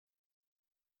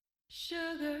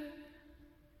Sugar,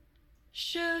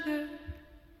 sugar,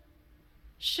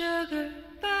 sugar,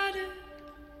 butter,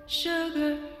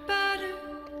 sugar, butter,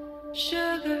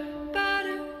 sugar,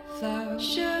 butter, flour,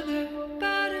 sugar,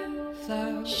 butter,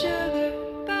 flour, sugar,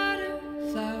 butter,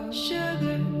 flour,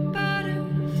 sugar, butter,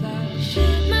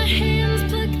 flour. My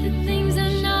hands pluck the things I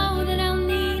know that I'll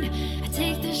need. I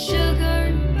take the sugar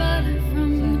and butter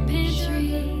from the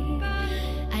pantry.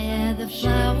 I add the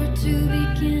flour to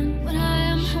begin what I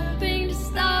am hoping to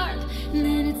start, and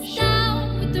then it's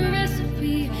down with the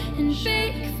recipe and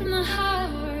bake from the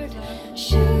heart.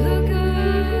 Sugar and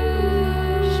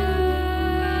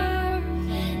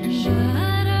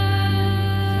butter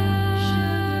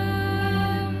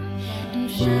and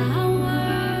flour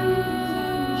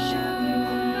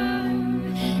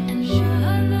and sugar.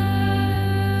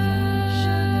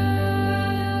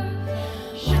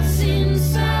 What's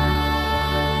inside?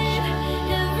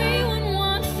 Everyone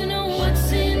wants to know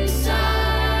what's inside,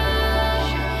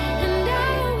 and I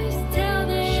always tell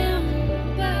them,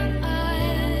 but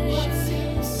what's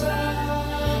inside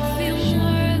feel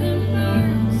more than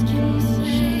words can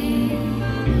say.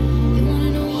 They wanna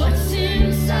know what's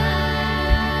inside.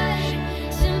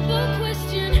 Simple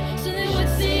question, so then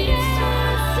what's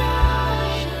inside?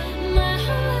 My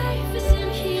whole life is in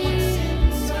here,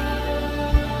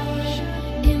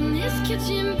 in this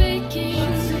kitchen baking.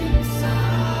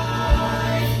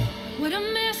 What a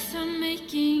mess I'm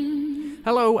making.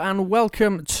 Hello and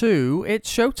welcome to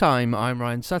It's Showtime. I'm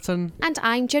Ryan Sutton. And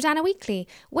I'm Jordana Weekly.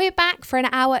 We're back for an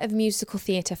hour of musical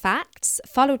theatre facts,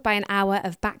 followed by an hour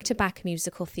of back-to-back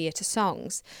musical theatre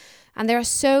songs. And there are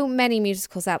so many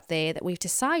musicals out there that we've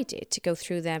decided to go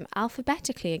through them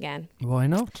alphabetically again. Why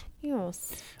not?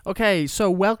 Yes. Okay,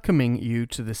 so welcoming you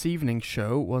to this evening's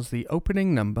show was the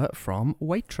opening number from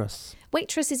Waitress.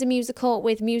 Waitress is a musical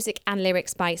with music and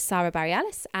lyrics by Sarah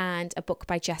Bareilles and a book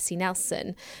by Jessie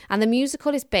Nelson. And the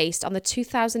musical is based on the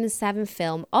 2007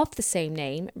 film of the same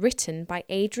name, written by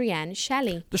Adrienne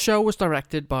Shelley. The show was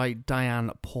directed by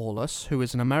Diane Paulus, who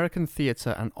is an American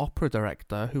theatre and opera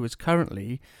director who is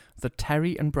currently the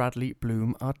Terry and Bradley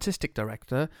Bloom Artistic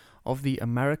Director of the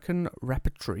American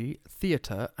Repertory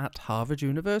Theatre at Harvard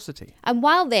University. And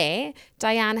while there,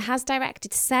 Diane has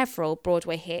directed several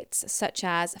Broadway hits, such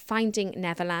as Finding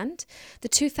Neverland, the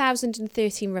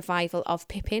 2013 revival of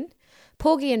Pippin,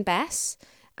 Porgy and Bess,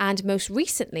 and most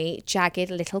recently,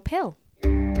 Jagged Little Pill.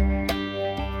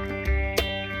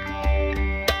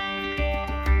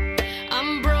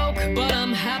 I'm broke, but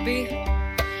I'm happy.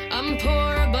 I'm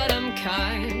poor, but I'm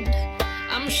kind.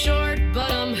 I'm short,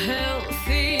 but I'm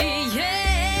healthy,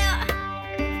 yeah.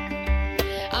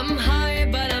 I'm high,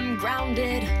 but I'm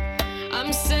grounded.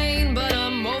 I'm sane, but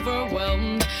I'm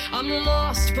overwhelmed. I'm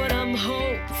lost, but I'm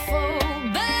hopeful,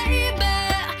 baby.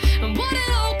 And what it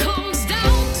all comes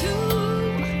down to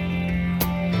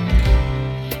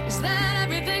is that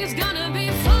everything's gonna be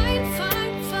fine,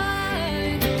 fine,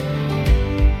 fine.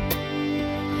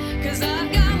 'Cause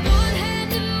I've got one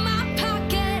hand in my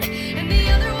pocket and the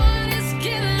other one is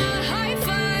giving a high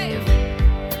five.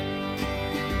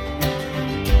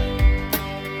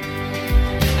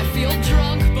 I feel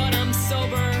drunk, but I'm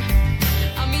sober.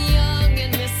 I'm young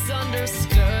and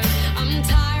misunderstood. I'm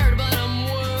tired, but I'm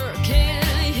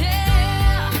working,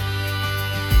 yeah.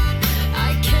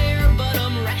 I care, but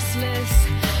I'm restless.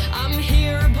 I'm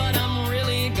here, but I'm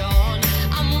really gone.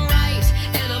 I'm right,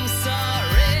 and I'm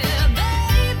sorry,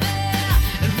 baby.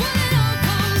 And what it all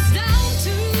comes down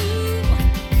to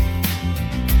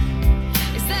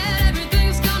is that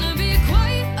everything's gonna be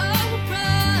quite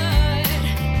alright.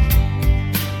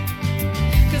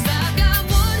 'Cause I've got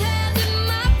one hand in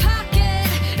my pocket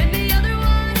and the other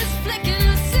one is flicking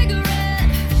a cigarette.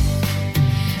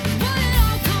 And what it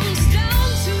all comes down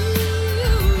to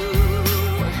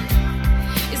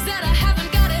is that I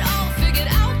haven't got it all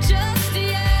figured out just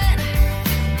yet.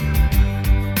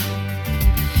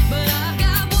 But I've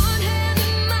got one hand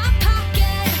in my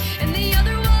pocket and the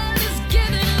other one is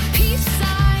giving a peace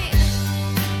sign.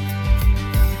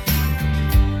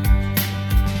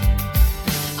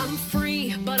 I'm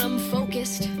free, but I'm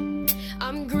focused.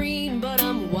 I'm green, but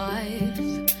I'm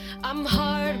wise. I'm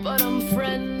hard, but I'm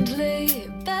friendly,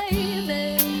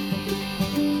 baby.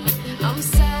 I'm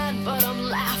sad, but I'm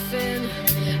laughing.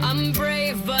 I'm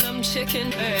brave, but I'm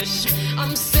chicken-ish.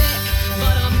 I'm sick,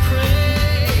 but I'm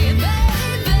pretty,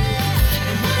 baby.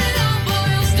 And what it all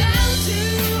boils down to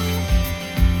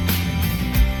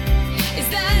is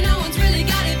that no one's really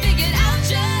got it figured out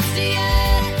just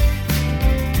yet.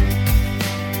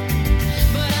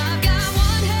 But I've got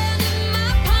one hand in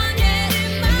my pocket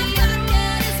and the other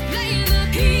one is playing the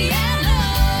piano.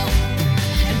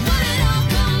 And what it all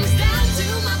comes down to,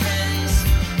 my friends,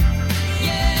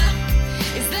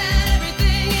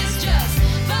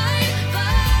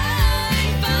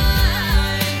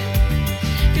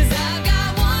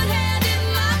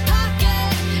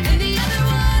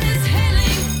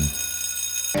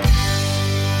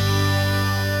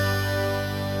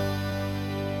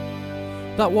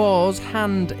 That was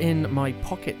Hand in My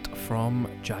Pocket from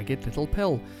Jagged Little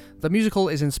Pill. The musical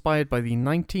is inspired by the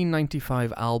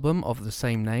 1995 album of the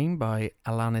same name by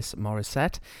Alanis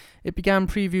Morissette. It began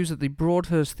previews at the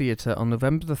Broadhurst Theatre on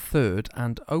November the 3rd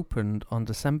and opened on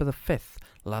December the 5th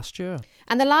last year.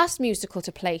 And the last musical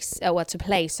to play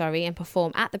and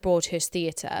perform at the Broadhurst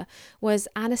Theatre was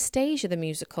Anastasia the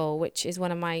Musical, which is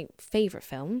one of my favourite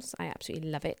films. I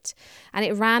absolutely love it. And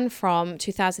it ran from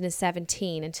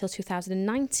 2017 until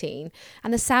 2019.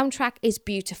 And the soundtrack is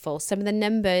beautiful. Some of the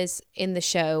numbers in the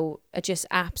show are just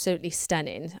absolutely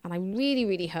stunning. And I really,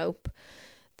 really hope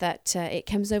that it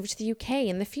comes over to the UK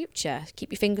in the future.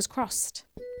 Keep your fingers crossed.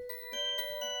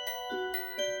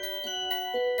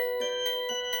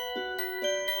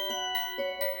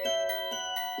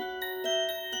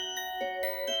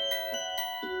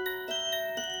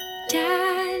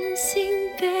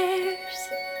 Dancing bears,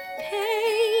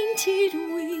 painted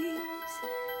wings,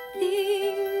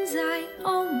 things I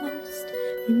almost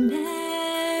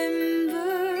remember,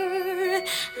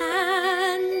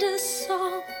 and a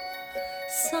song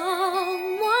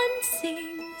someone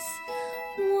sings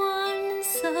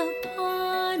once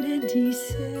upon a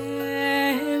December.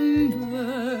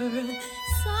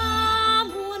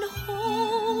 Someone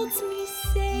holds me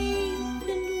safe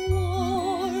and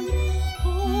warm.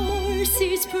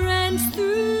 Horses prance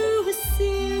through a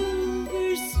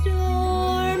silver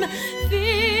storm.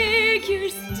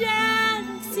 Figures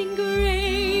dancing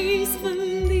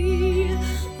gracefully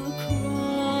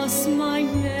across my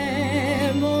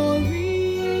memory.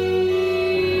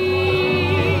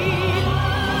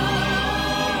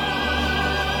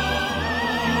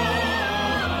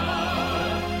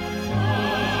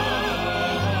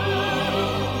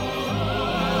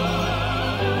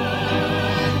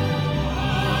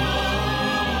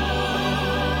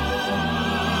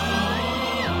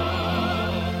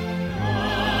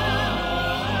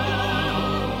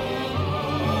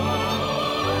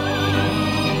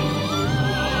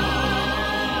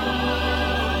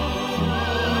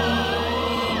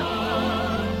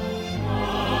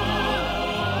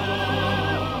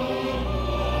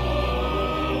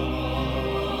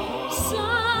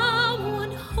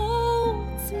 Someone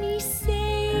holds me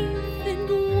safe and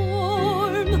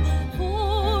warm.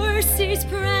 Horses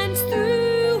prance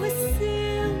through a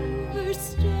silver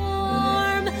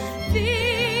storm.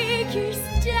 Figures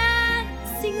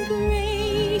dancing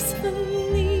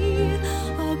gracefully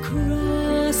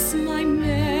across my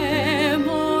memory.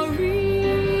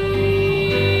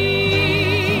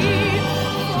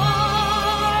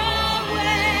 Far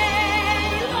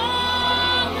away,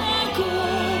 long ago,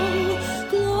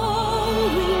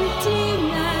 glowing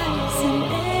dim as an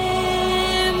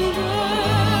ember,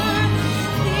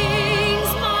 things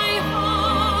my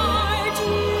heart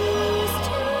used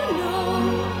to know,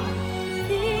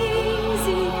 things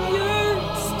it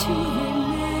yearns to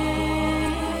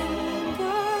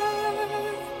remember.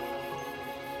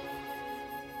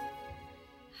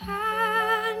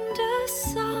 And a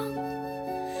song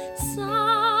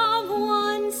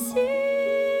someone sings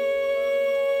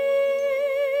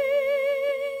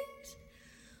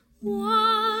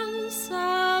once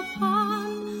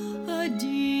upon a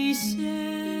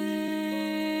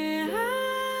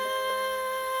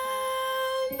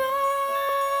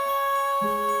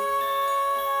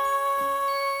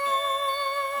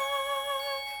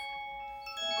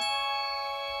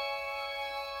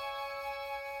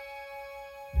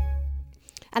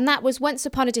And that was Once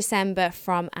Upon a December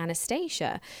from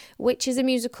Anastasia, which is a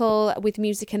musical with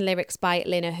music and lyrics by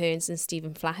Lena Hearns and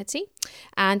Stephen Flaherty,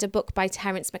 and a book by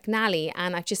Terence McNally.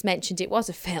 And I've just mentioned it was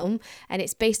a film, and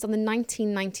it's based on the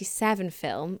 1997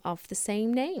 film of the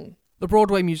same name. The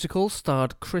Broadway musical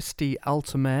starred Christy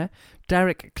Altomare,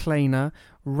 Derek Kleiner,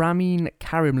 Ramin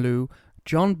Karimloo,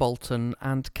 John Bolton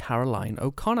and Caroline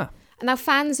O'Connor. Now,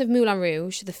 fans of Moulin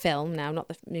Rouge, the film, now not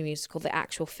the musical, the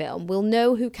actual film, will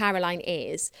know who Caroline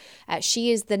is.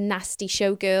 She is the nasty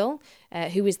showgirl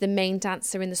who is the main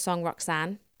dancer in the song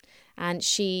Roxanne. And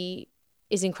she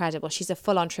is incredible. She's a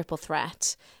full-on triple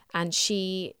threat. And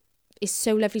she is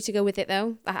so lovely to go with it,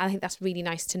 though. I think that's really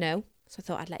nice to know. So I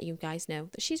thought I'd let you guys know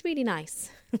that she's really nice.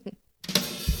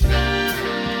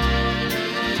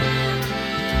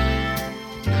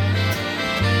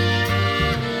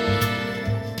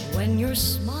 When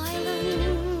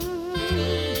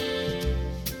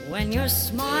you're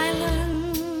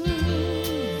smiling,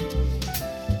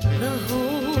 the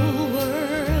whole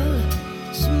world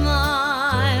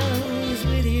smiles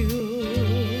with you.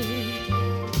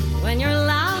 When you're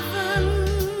laughing,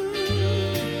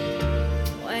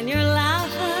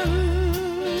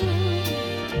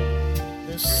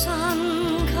 the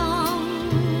sun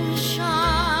comes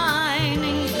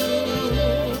shining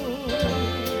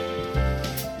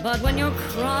you're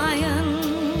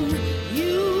crying,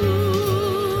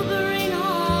 you bring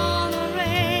on the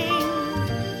rain.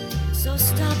 So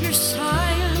stop your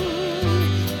sighing,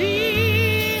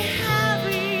 be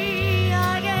happy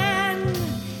again.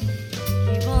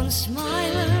 Keep on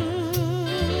smiling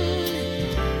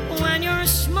when you're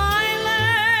smiling.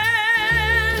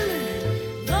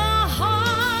 The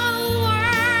whole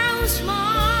world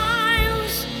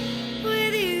smiles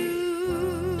with you.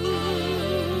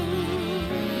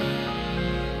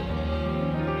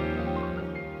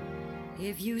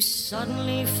 If you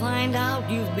suddenly find out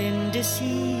you've been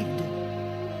deceived,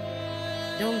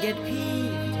 don't get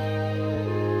peeved.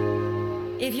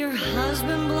 If your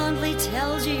husband bluntly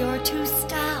tells you you're too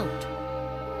stout,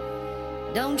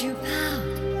 don't you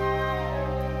pout.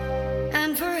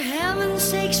 And for heaven's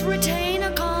sakes, retain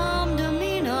a calm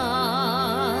demeanor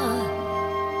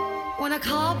when a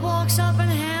cop walks up and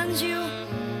hands you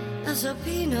a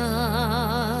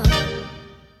subpoena.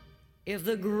 If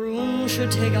the groom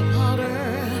should take a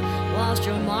powder whilst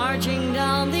you're marching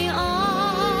down the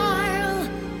aisle,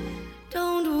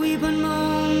 don't weep and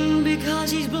moan because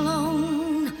he's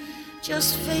blown.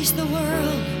 Just face the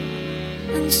world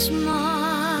and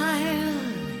smile.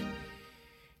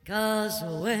 'Cause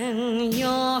when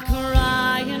you're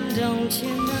crying, don't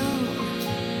you know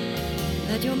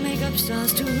that your makeup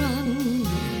starts to run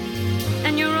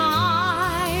and your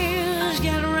eyes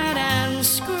get red and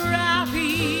scrappy?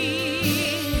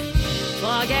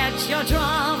 Forget your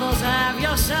troubles, have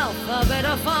yourself a bit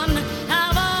of fun,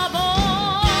 have a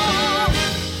ball,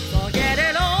 forget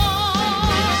it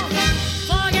all,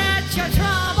 forget your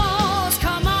troubles,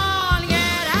 come on,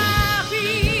 get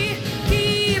happy,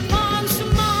 keep on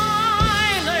smiling,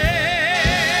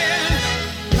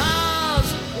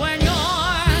 'cause when you're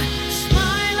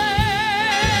smiling, the whole world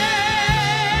smiles with you.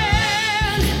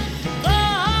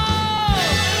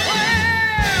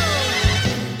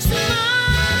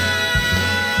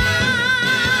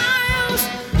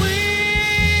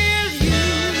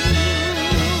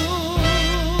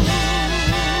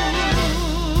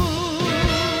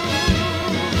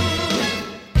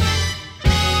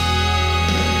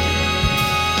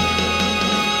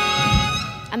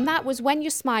 And that was When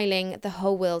You're Smiling, The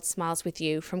Whole World Smiles With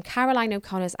You from Caroline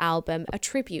O'Connor's album, A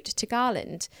Tribute to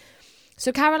Garland.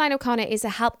 So Caroline O'Connor is a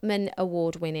Helpman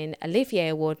Award-winning, Olivier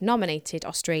Award-nominated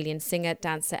Australian singer,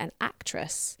 dancer and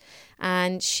actress.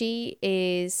 And she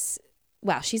is,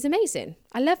 well, she's amazing.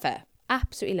 I love her.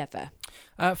 Absolutely love her.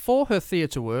 For her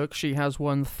theatre work, she has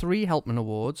won 3 Helpman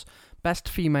Awards. Best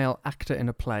Female Actor in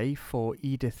a Play for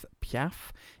Edith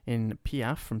Piaf in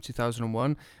Piaf from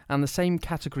 2001, and the same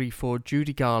category for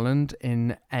Judy Garland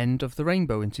in End of the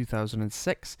Rainbow in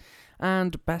 2006,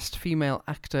 and Best Female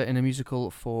Actor in a Musical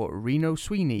for Reno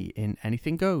Sweeney in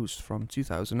Anything Goes from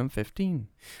 2015.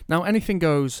 Now, Anything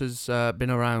Goes has been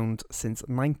around since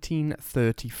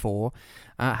 1934,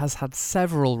 has had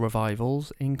several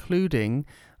revivals, including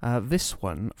this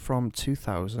one from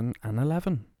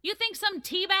 2011. You think some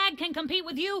teabag can compete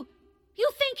with you?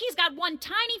 You think he's got one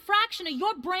tiny fraction of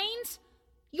your brains?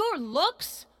 Your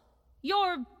looks?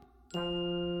 Your...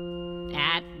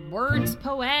 At words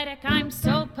poetic, I'm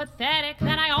so pathetic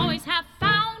that I always have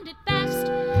found it best,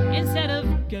 instead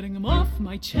of getting him off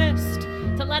my chest,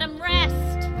 to let him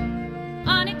rest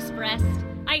unexpressed.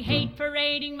 I hate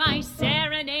parading my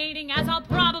serenading, as I'll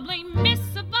probably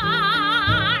miss a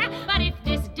bar. But if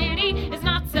this ditty is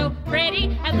not so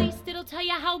pretty, at least it'll tell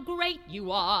you how great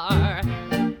you are.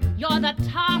 You're the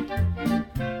top,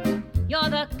 you're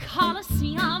the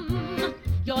Colosseum,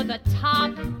 you're the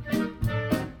top,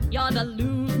 you're the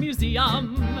Louvre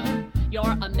Museum,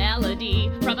 you're a melody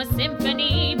from a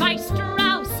symphony by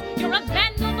Strauss, you're a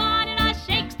Vendelbod in a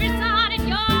Shakespeare sonnet,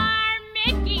 you're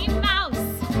Mickey Mouse,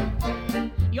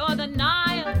 you're the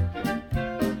Nile,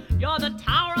 you're the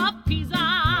Tower of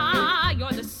Pisa,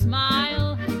 you're the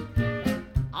smile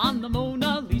on the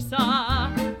Mona Lisa.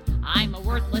 I'm a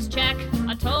worthless check,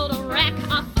 a total wreck,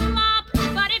 a flop,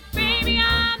 but it baby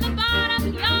on the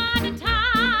bottom, you're the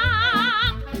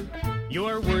top.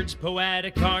 Your words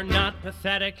poetic are not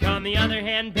pathetic. On the other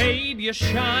hand, babe, you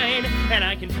shine, and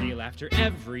I can feel after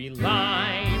every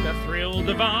line a thrill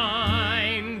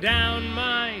divine down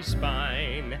my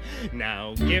spine.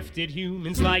 Now, gifted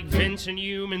humans like Vincent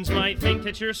humans might think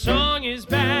that your song is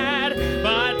bad,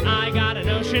 but I got a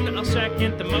notion, I'll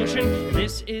second the motion.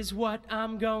 This is what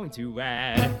I'm going to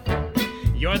add.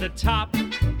 You're the top,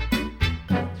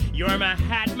 you're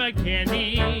Mahatma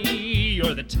Gandhi,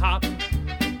 you're the top,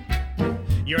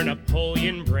 you're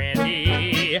Napoleon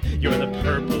Brandy, you're the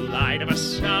purple light of a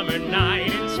summer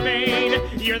night in Spain,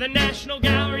 you're the National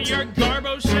Gallery, you're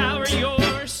Garbo Sour,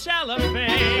 you're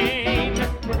cellophane.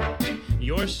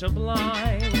 you're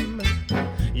sublime.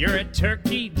 You're at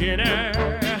turkey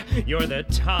dinner, you're the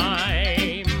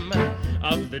time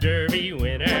of the Derby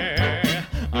winner.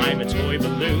 I'm a toy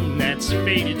balloon that's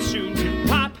fated soon to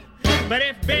pop. But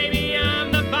if, baby,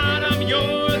 I'm the bottom,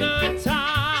 you're the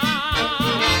top.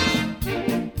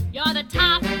 You're the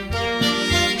top.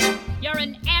 You're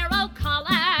an arrow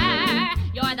collar.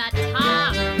 You're the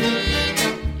top.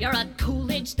 You're a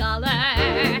Coolidge dollar.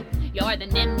 You're the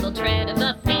nimble tread of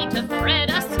the feet of Fred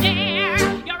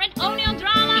Astaire. You're an O'Neill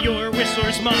drama. You're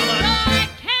Whistler's mama. You're a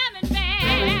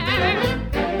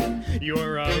camembert.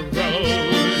 You're a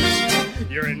rose.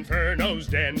 You're Inferno's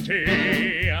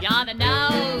Dante. You're the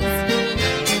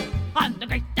nose. I'm the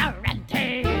great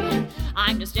Durante.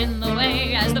 I'm just in the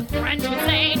way, as the French would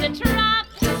say, to drop.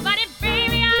 But if,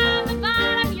 baby, I'm the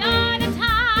bottom, you're the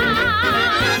top.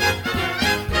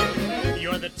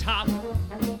 You're the top.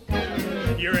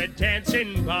 You're a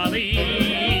dancing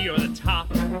Bali. You're the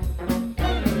top.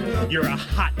 You're a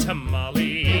hot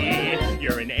tamale.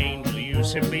 You're an angel, you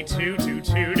simply too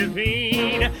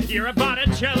divine. You're a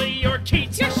Botticelli, you're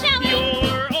Keats. You're Shelley.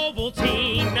 You're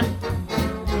Ovaltine.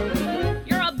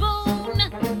 You're a boon.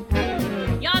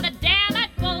 You're the damn at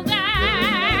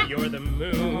Boulder. You're the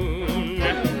moon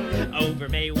over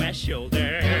Mae West's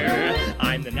shoulder.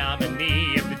 I'm the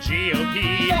nominee of the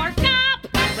GOP. You're top.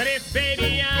 But if,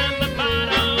 baby, I'm the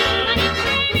bottom. But if,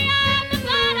 baby, I'm the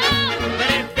bottom.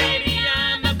 But if, baby,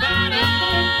 I'm the bottom,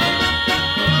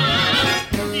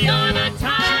 you're the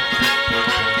top.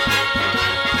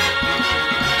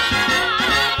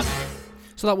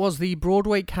 So that was the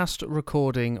Broadway cast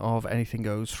recording of Anything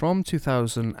Goes from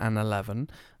 2011,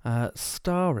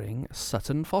 starring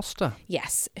Sutton Foster.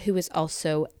 Yes, who is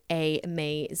also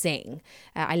amazing.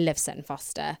 I love Sutton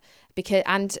Foster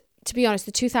and to be honest,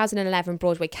 the 2011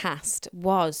 Broadway cast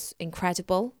was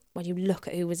incredible when you look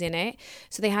at who was in it.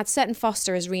 So they had Sutton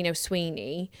Foster as Reno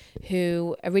Sweeney,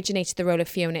 who originated the role of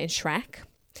Fiona in Shrek.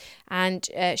 And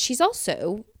she's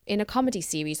also in a comedy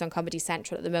series on Comedy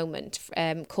Central at the moment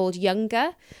called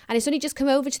Younger. And it's only just come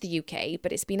over to the UK,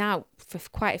 but it's been out for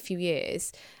quite a few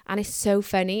years. And it's so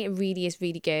funny. It really is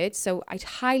really good. So I'd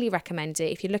highly recommend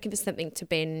it. If you're looking for something to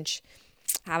binge,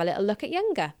 have a little look at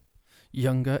Younger.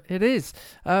 Younger it is.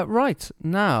 Right,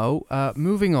 now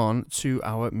moving on to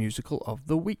our musical of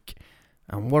the week.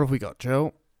 And what have we got,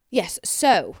 Joe? Yes,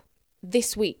 so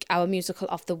this week our musical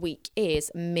of the week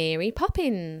is Mary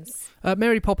Poppins.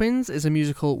 Mary Poppins is a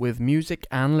musical with music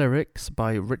and lyrics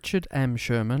by Richard M.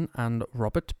 Sherman and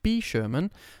Robert B.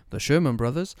 Sherman, the Sherman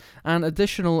Brothers, and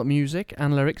additional music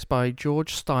and lyrics by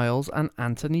George Stiles and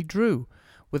Anthony Drew,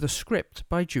 with a script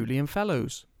by Julian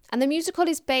Fellows. And the musical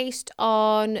is based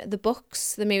on the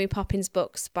books, the Mary Poppins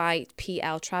books by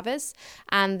P.L. Travers,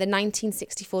 and the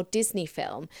 1964 Disney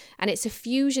film. And it's a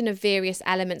fusion of various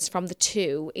elements from the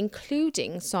two,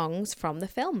 including songs from the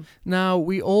film. Now,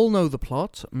 we all know the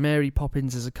plot. Mary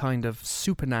Poppins is a kind of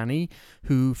super nanny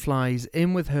who flies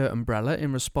in with her umbrella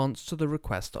in response to the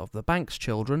request of the Banks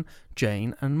children,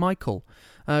 Jane and Michael.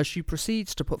 She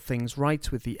proceeds to put things right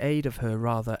with the aid of her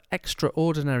rather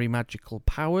extraordinary magical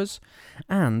powers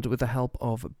and with the help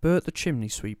of Bert the Chimney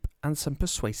Sweep and some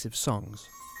persuasive songs.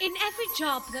 In every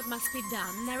job that must be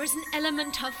done, there is an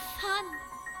element of fun.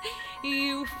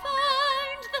 You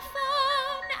find the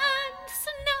fun and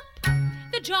snap.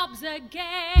 The job's a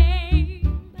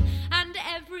game, and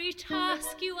every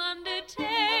task you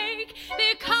undertake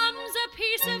becomes a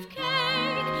piece of cake.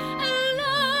 A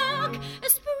lark, a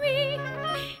spree,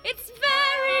 it's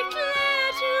very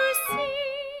clear to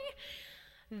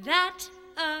see that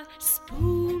a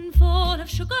spoonful of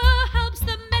sugar helps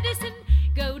the medicine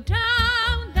go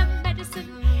down. The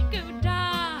medicine go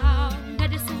down.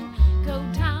 Medicine go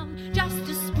down. Just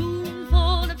a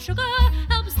spoonful of sugar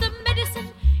helps the medicine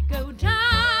go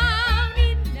down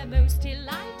in the most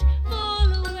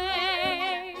delightful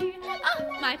way. Oh,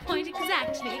 my point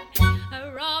exactly.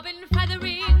 A robin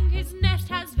feathering his nest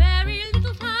has very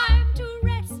little time to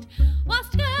rest,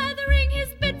 whilst gathering his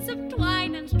bits of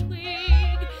twine and twig.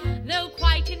 Though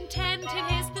quite intent in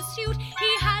his pursuit,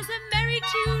 he has a merry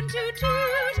tune to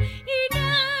toot. He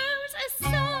knows a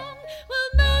song will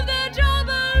move the job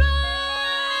along.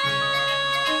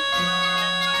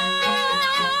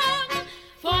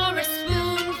 For a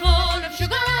spoonful of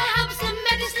sugar helps the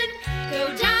medicine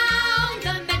go down.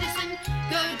 The medicine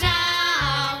go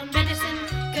down. Medicine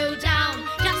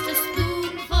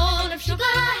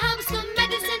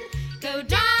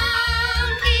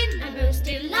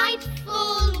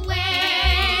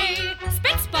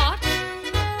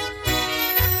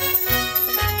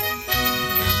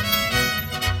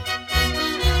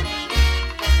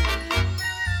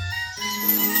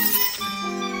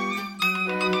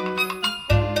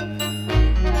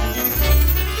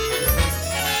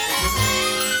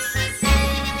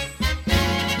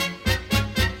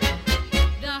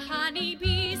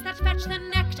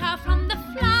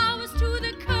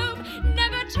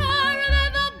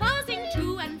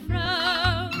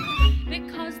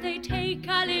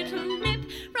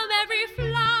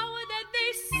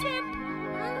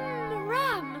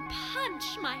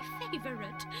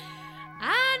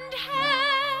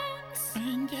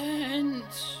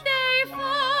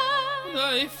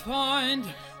find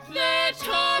their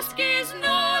task is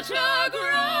not a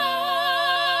grind.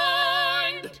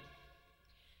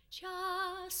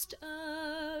 Just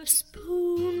a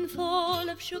spoonful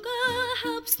of sugar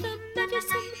helps the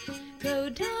medicine go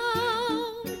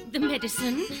down. The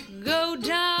medicine go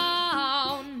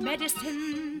down.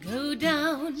 Medicine go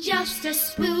down. Just a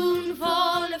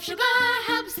spoonful of sugar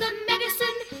helps the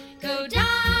medicine go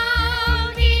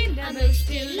down in a most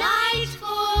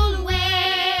delightful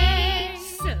way.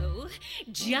 So,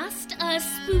 just a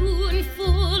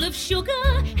spoonful of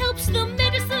sugar helps the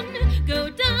medicine go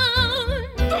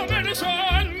down. The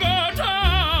medicine go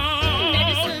down.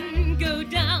 Medicine go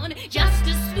down. Just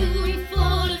a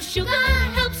spoonful of sugar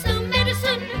helps the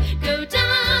medicine go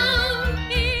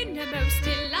down in a most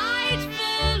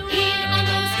delightful way. In a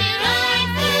most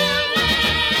delightful way.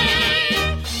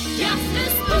 Just a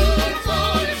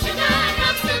spoonful of sugar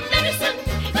helps the medicine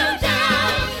go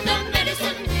down. The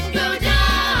medicine go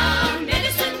down.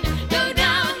 Medicine go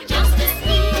down. Just a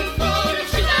spoonful of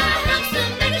sugar helps the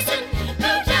medicine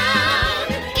go down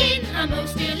in a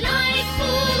most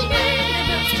delightful way.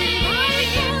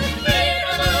 In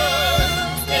a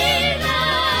most delightful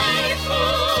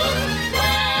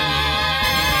way.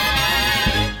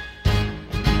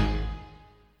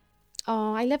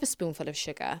 Oh, I love a spoonful of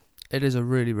sugar. It is a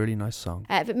really, really nice song.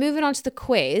 But moving on to the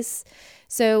quiz.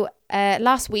 So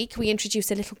last week we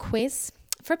introduced a little quiz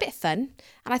for a bit of fun,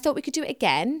 and I thought we could do it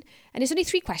again. And it's only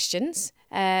 3 questions.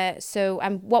 So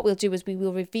what we'll do is we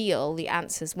will reveal the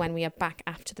answers when we are back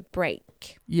after the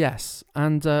break. Yes,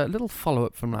 and a little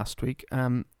follow-up from last week.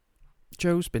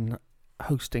 Joe's been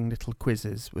hosting little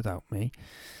quizzes without me.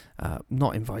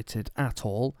 Not invited at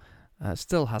all.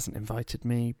 Still hasn't invited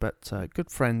me, but a good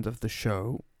friend of the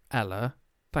show, Ella,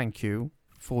 thank you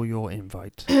for your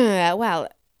invite. Well,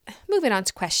 moving on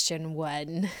to question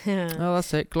 1. Oh,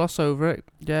 that's it. Gloss over it.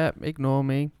 Yeah, ignore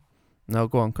me. No,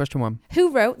 go on. Question 1.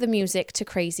 Who wrote the music to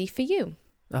Crazy for You?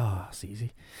 Oh, that's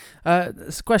easy.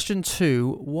 Question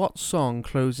 2. What song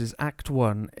closes Act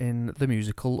 1 in the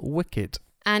musical Wicked?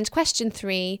 And question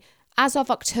 3. As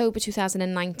of October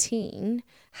 2019,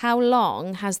 how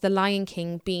long has The Lion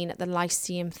King been at the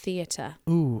Lyceum Theatre?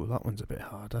 Ooh, that one's a bit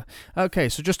harder. Okay,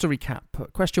 so just to recap.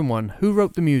 Question 1. Who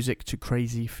wrote the music to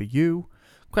Crazy for You?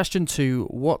 Question 2.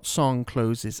 What song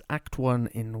closes Act 1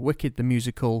 in Wicked the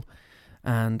Musical?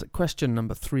 And question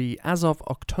number 3. As of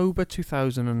October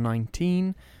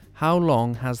 2019, how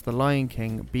long has The Lion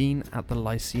King been at the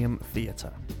Lyceum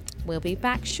Theatre? We'll be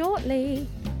back shortly.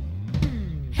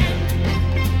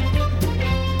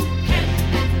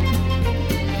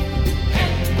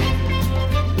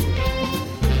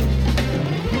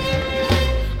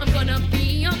 I'm gonna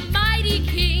be a mighty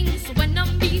king, so when the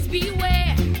bees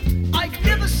beware. I've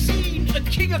never seen a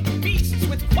king of beasts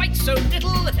with quite so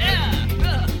little hair.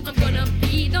 I'm gonna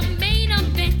be the main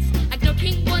event, like no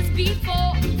king was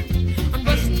before. I'm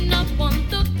rushing up, I'm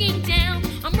looking down,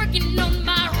 I'm working on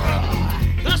my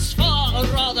thus far a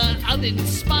rather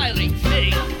uninspiring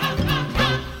thing.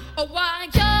 Oh, I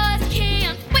just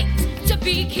can't wait to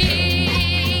be king.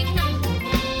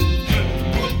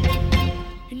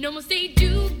 No one say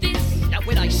do this. Now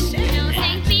when I said No that,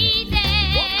 say be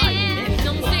there. what I meant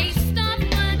No was, say stop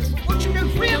much. what you don't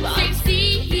No say realize.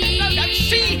 see here. No, now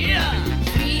see here.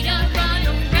 Free to run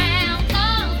around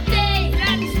all day.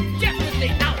 That's definitely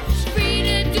out. Free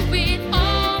to do it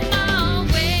all my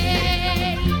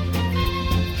way.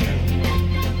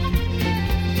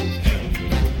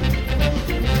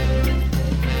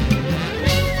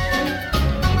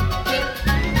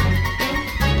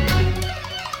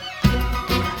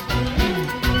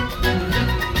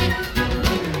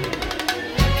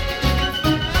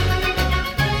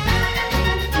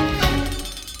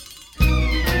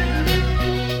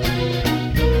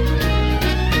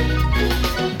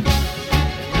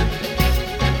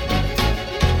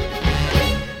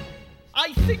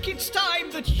 I think it's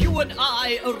time that you and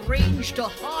I arranged a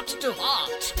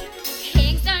heart-to-heart.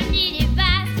 Kings are needed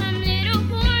by some little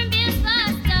hornbill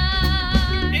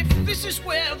buster. If this is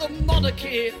where the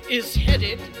monarchy is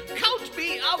headed, count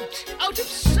me out of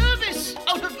service,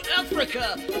 out of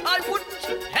Africa. I wouldn't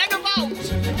hang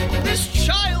about. This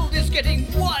child is getting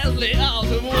wildly out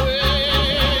of way.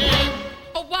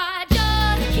 Oh, I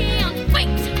just can't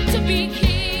wait to be king.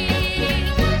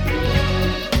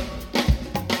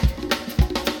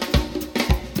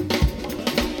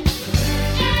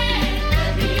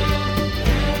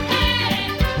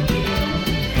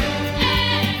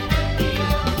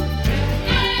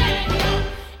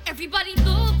 Everybody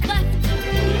look left.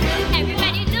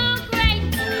 Everybody look right.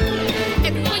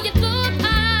 Everywhere you look,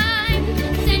 I'm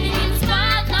sending in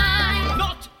spotlight.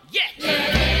 Not yet.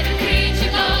 Let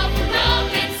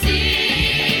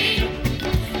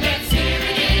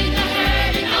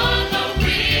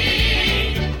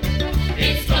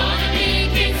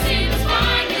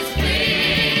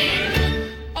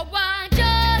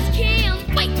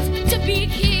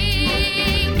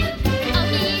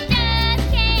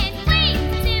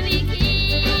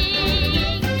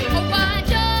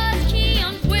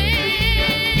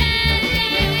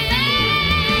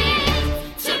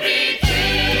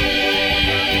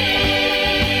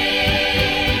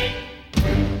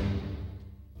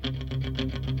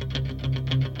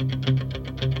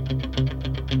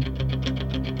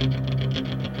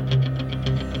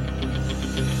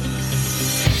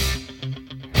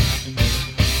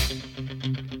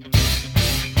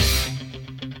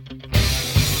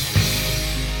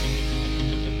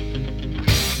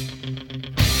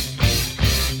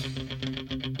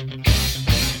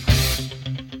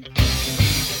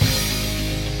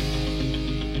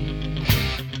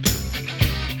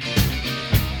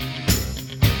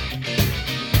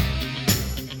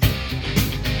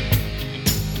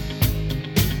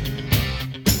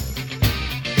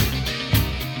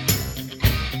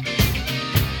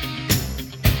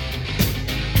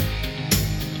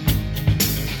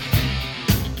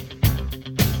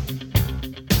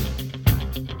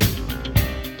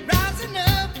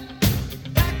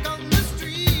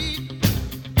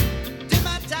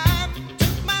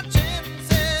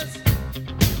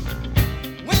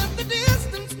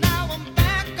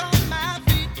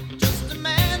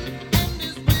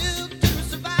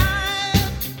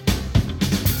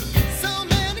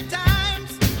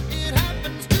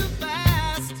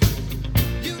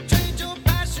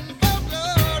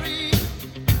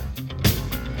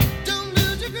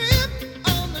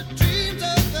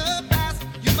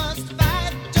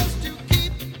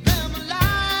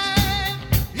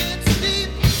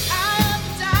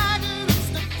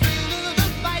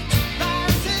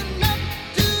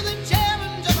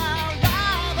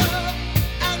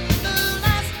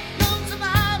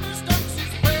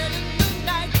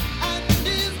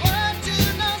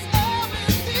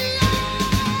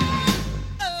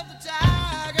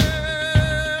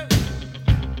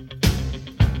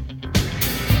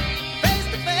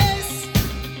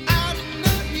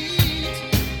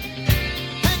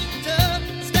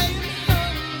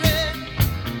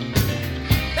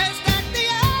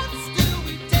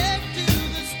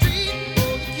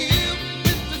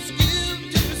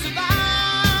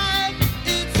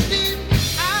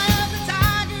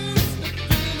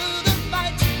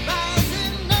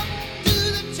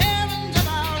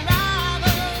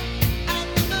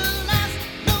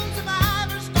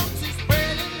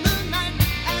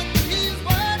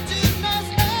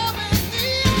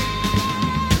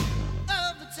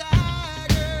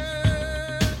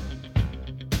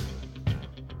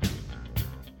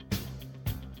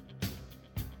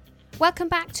Welcome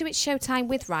back to It's Showtime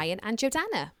with Ryan and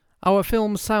Jordana. Our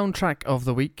film soundtrack of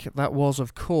the week, that was,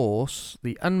 of course,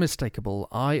 the unmistakable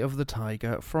Eye of the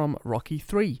Tiger from Rocky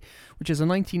III, which is a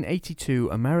 1982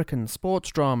 American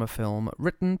sports drama film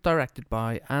written, directed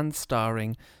by, and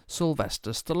starring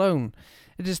Sylvester Stallone.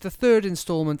 It is the third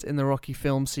instalment in the Rocky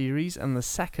film series and the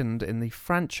second in the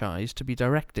franchise to be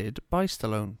directed by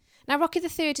Stallone. Now, Rocky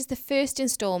III is the first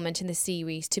instalment in the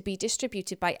series to be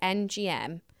distributed by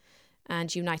MGM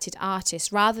and United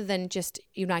Artists rather than just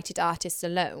United Artists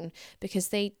alone, because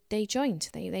they joined.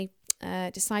 They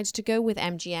decided to go with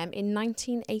MGM in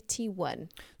 1981.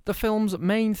 The film's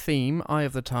main theme, Eye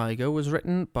of the Tiger, was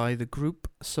written by the group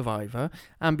Survivor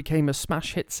and became a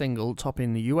smash hit single,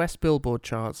 topping the US Billboard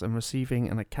charts and receiving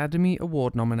an Academy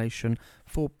Award nomination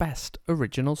for Best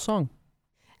Original Song.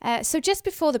 So just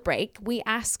before the break, we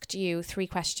asked you 3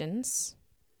 questions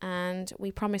and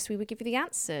we promised we would give you the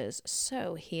answers.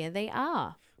 So here they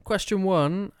are. Question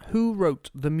 1. Who wrote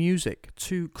the music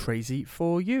to Crazy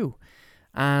For You?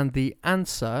 And the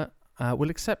answer,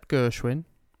 will accept Gershwin,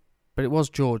 but it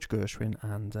was George Gershwin,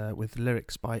 and with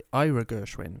lyrics by Ira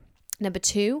Gershwin. Number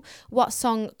 2, what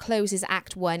song closes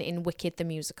Act 1 in Wicked the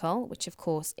Musical, which of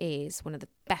course is one of the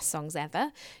best songs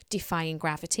ever, Defying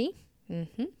Gravity.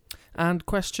 And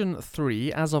question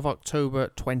 3, as of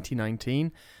October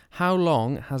 2019, how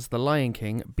long has The Lion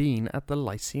King been at the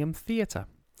Lyceum Theatre?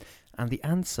 And the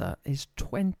answer is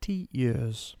 20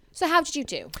 years. So how did you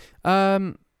do?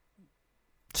 2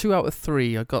 out of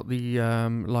 3. I got the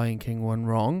Lion King one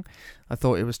wrong. I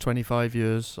thought it was 25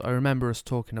 years. I remember us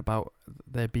talking about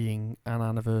there being an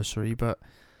anniversary, but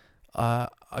I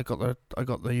got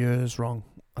the years wrong.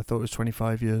 I thought it was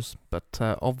 25 years, but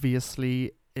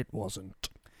obviously it wasn't.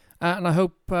 And I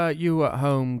hope you at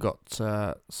home got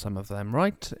some of them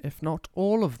right, if not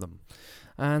all of them.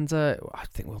 And I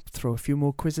think we'll throw a few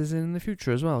more quizzes in the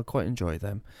future as well. I quite enjoy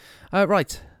them.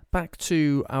 Right, back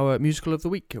to our musical of the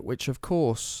week, which of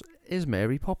course is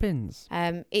Mary Poppins.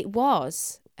 It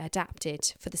was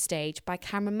adapted for the stage by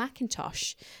Cameron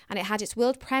Mackintosh, and it had its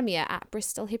world premiere at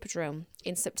Bristol Hippodrome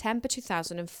in September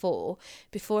 2004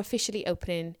 before officially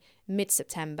opening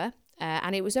mid-September.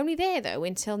 And it was only there, though,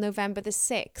 until November the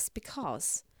 6th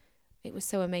because it was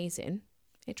so amazing.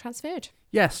 It transferred.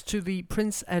 Yes, to the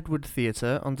Prince Edward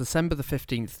Theatre on December the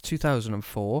 15th,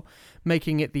 2004,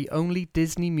 making it the only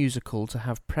Disney musical to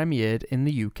have premiered in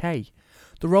the UK.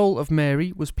 The role of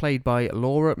Mary was played by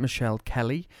Laura Michelle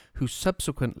Kelly, who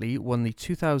subsequently won the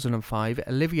 2005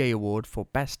 Olivier Award for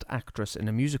Best Actress in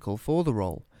a Musical for the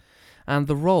role. And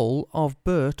the role of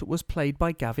Bert was played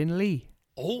by Gavin Lee.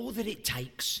 All that it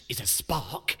takes is a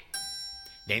spark,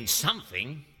 then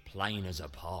something, plain as a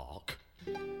park,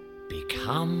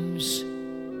 becomes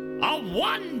a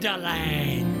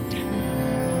wonderland.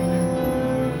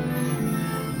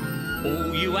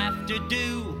 All you have to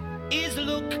do is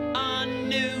look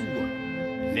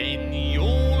anew, then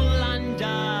you'll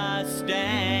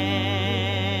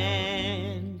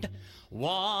understand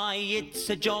why it's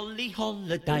a jolly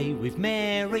holiday with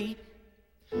Mary.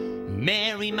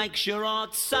 Mary makes your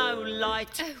heart so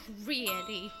light. Oh,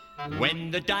 really?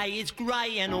 When the day is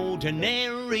grey and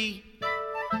ordinary,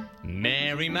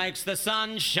 Mary makes the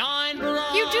sun shine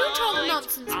bright. You do talk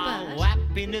nonsense, Bert. Oh,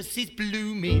 happiness is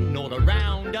blooming all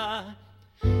around her.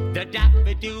 The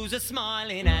daffodils are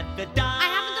smiling at the dawn. I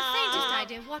haven't the faintest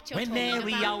idea what you're when talking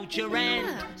Mary about. holds your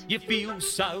hand, Bert. you feel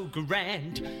so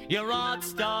grand. Your heart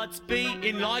starts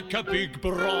beating like a big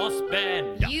brass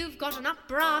band. You've got enough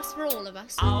brass for all of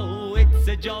us. Oh, it's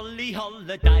a jolly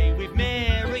holiday with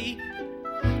Mary.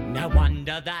 No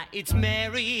wonder that it's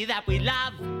Mary that we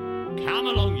love. Come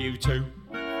along, you two.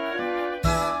 Boring,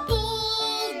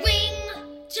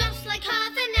 just like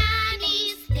other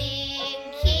nannies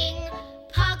thinking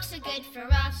parks are good for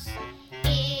us.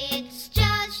 It's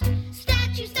just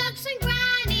statues, ducks and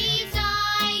grannies.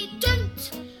 I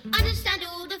don't understand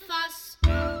all the fuss.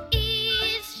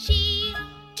 Is she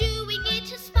doing it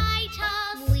to spite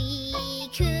us? We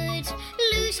could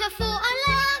lose her for a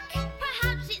lark.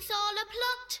 Perhaps it's all a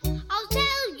plot. I'll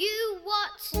tell you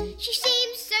what. She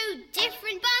seems so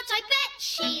different, but I bet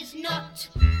she's not.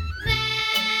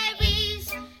 There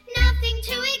is nothing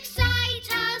to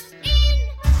excite us in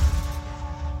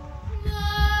the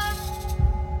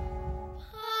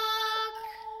park.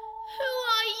 Who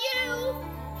are you?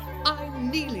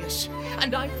 I'm Nelius,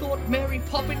 and I thought Mary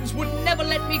Poppins would never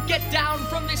let me get down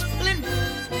from this plinth.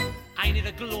 Ain't it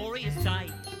a glorious day?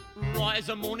 Right as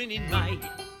a morning in May.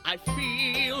 I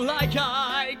feel like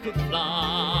I could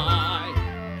fly.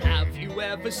 Have you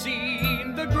ever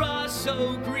seen the grass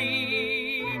so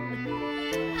green?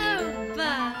 Oh,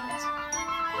 Bert.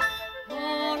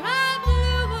 Or a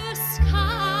bluer sky.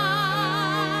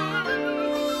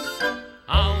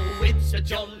 it's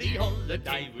a jolly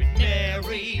holiday with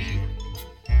Mary.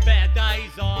 Better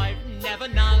days I've never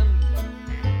known.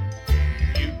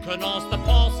 You can ask the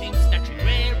passing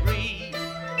statuary.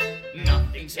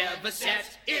 Nothing's ever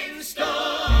set in stone.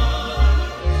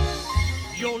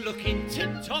 You're looking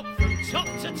tip-top from top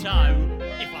to toe,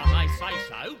 if I may say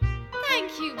so.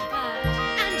 Thank you, Bert.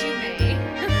 And you may.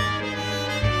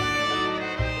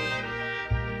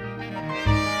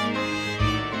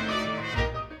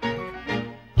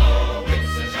 Oh,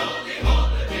 it's a jolly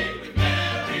holiday with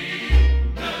Mary.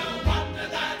 No wonder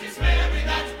that it's Mary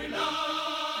that we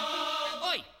love.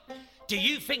 Oi! Do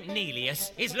you think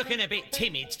Nelius is looking a bit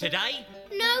timid today?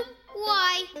 No,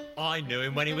 why? I knew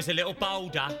him when he was a little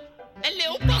bolder. A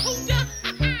little bolder?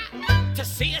 To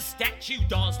see a statue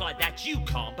dance like that, you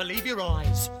can't believe your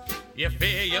eyes. You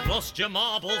fear you've lost your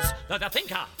marbles, though the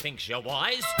thinker thinks you're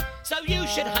wise. So you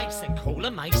should hasten, call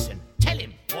a mason, tell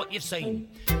him what you've seen.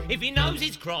 If he knows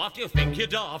his craft, he'll think you're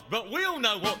daft, but we'll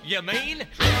know what you mean.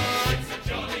 Oh, it's a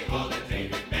jolly holiday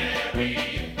with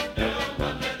Mary. No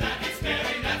wonder that it's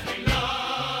Mary that we love.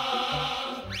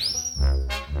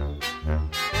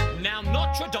 Now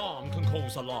Notre Dame can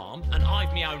cause alarm, and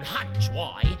I've my own hunch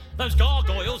why. Those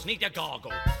gargoyles need a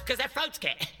gargle, 'cause their throats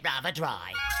get rather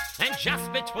dry. And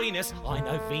just between us, I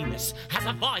know Venus has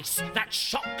a vice that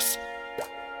shocks.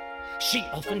 She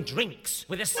often drinks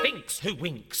with a sphinx who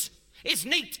winks. It's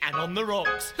neat and on the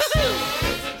rocks. It's a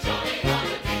jolly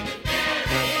holiday with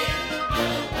Mary.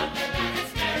 No wonder that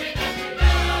it's Mary that we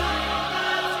love.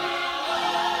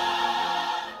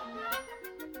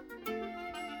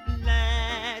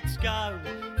 Let's go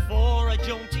for a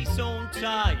jaunty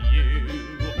saunter. You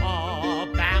are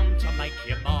bound to make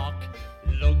your mark.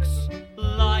 Looks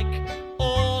like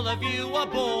all of you are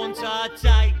born to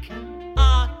take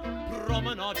a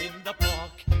promenade in the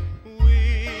park.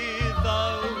 With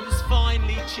those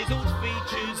finely chiselled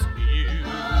features, you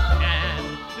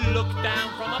can look down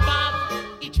from above.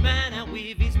 Each man out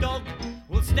with his dog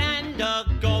will stand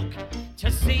agog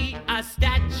to see a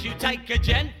statue take a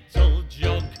gentle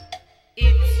jog.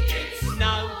 It's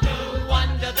no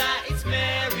wonder that it's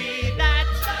Mary that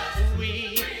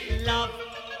we love.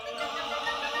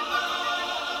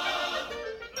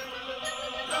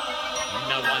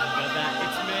 No wonder that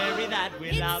it's Mary that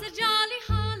we love. It's a jolly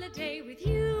holiday with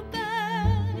you,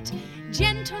 Bert.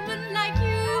 Gentlemen like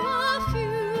you are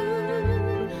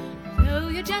few. Though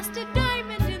you're just a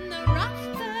diamond in the rough,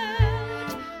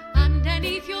 Bert,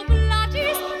 underneath your blood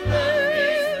is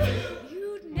blue.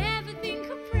 You'd never think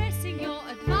of pressing your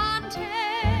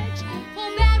advantage.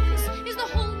 Forbearance is the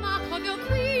hallmark of your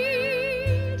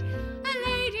creed. A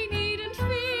lady needn't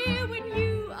fear when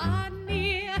you are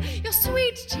near. Your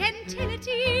sweet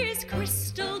gentility is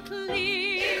crystal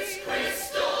clear. It's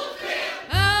crystal clear.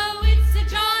 Oh, it's a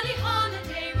jolly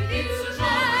holiday with you,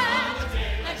 Bert.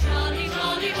 A jolly,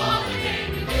 jolly holiday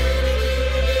with you.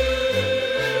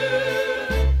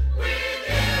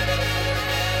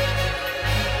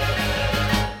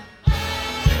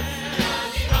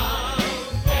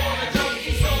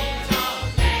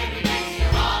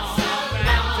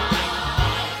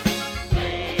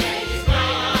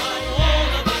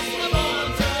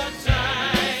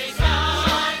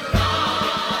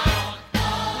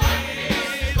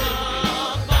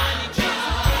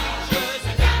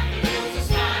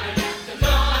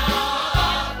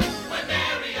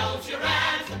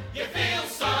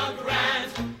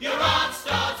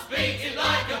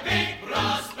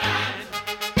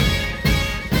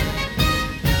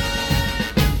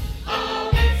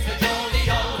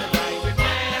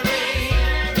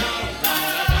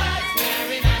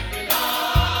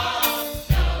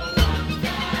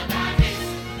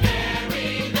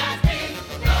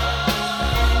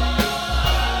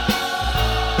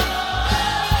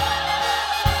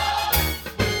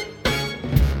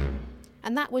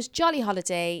 And that was Jolly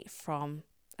Holiday from,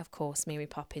 of course, Mary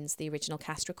Poppins, the original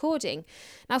cast recording.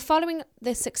 Now, following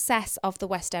the success of the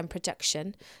West End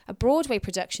production, a Broadway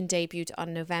production debuted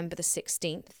on November the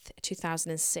 16th,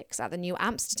 2006 at the New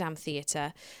Amsterdam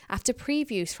Theatre after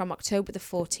previews from October the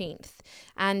 14th.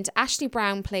 And Ashley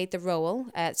Brown played the role,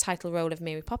 title role of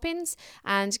Mary Poppins,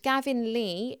 and Gavin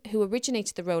Lee, who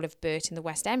originated the role of Bert in the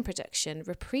West End production,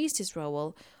 reprised his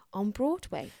role on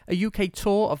Broadway. A UK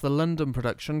tour of the London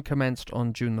production commenced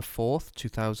on June the 4th,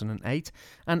 2008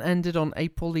 and ended on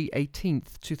April the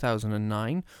 18th,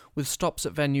 2009, with stops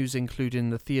at venues including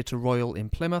the Theatre Royal in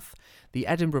Plymouth, the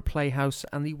Edinburgh Playhouse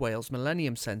and the Wales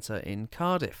Millennium Centre in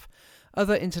Cardiff.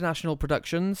 Other international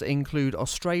productions include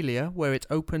Australia, where it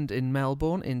opened in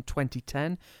Melbourne in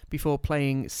 2010 before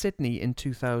playing Sydney in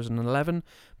 2011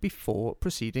 before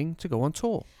proceeding to go on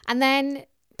tour. And then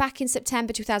Back in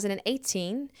September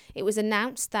 2018, it was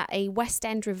announced that a West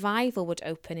End revival would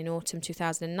open in autumn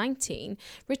 2019,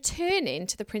 returning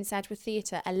to the Prince Edward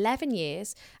Theatre 11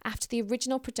 years after the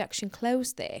original production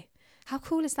closed there. How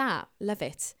cool is that? Love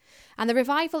it. And the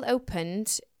revival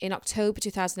opened in October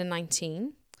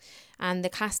 2019, and the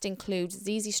cast includes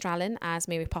Zizi Strallen as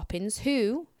Mary Poppins,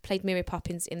 who played Mary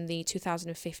Poppins in the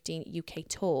 2015 UK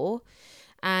tour,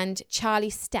 and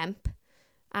Charlie Stemp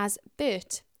as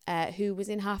Bert, who was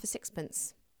in Half a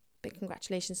Sixpence. Big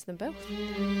congratulations to them both.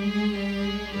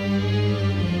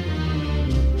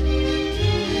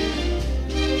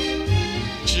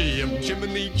 Chim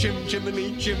chimney, chim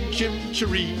chimney, chim chim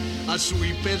chiree. A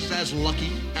sweep is as lucky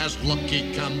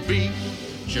can be.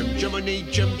 Chim chimney,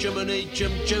 chim chimney,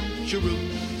 chim chim chiroo.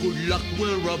 Good luck,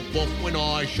 we're above when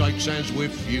I shake hands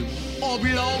with you. Or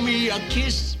blow me a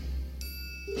kiss,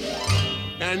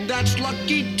 and that's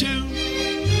lucky too.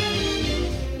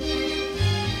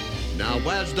 Now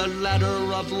as the ladder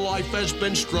of life has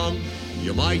been strung,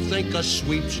 you might think a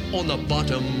sweep's on the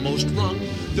bottommost rung.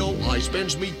 Though I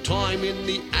spends me time in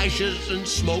the ashes and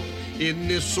smoke, in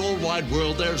this all wide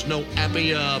world there's no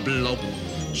happier bloke.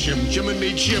 Chim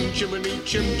chimney, chim chimney,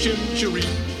 chim chim chiree.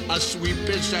 A sweep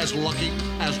is as lucky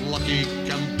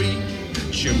can be.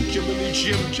 Chim chimney,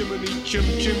 chim chimney, chim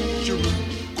chim chiree.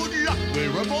 Good luck,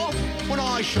 we're above when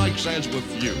I shake hands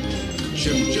with you.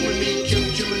 Chim chimney,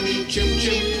 chim chimney, chim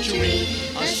chim chiree.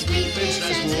 A sweep is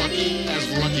as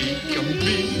lucky can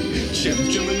be. Chim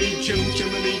chimney, chim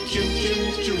chimney, chim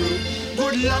chim chiroo.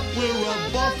 Good luck, we're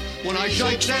above when I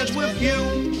shake hands with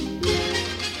you.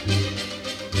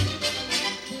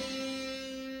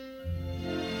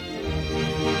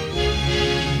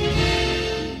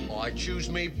 I choose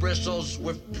me bristles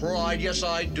with pride, yes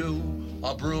I do.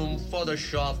 A broom for the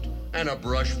shaft and a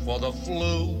brush for the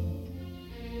flue.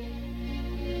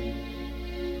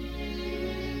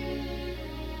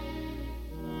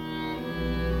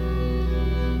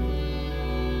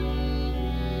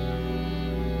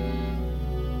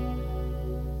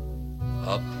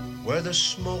 Up where the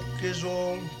smoke is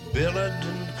all billowed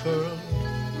and curled,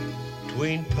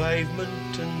 between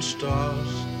pavement and stars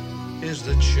is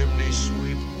the chimney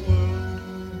sweep world.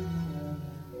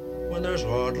 When there's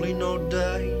hardly no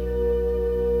day,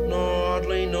 nor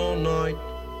hardly no night,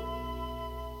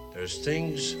 there's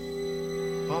things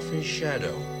off in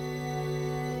shadow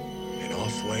and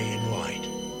off way in light.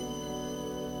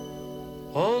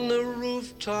 On the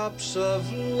rooftops of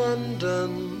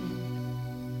London,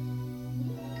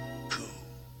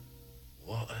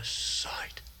 what a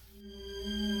sight.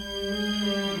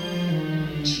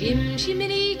 Chim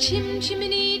chimney, chim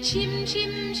chimney, chim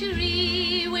chim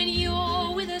chiree. When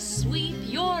you're with a sweep,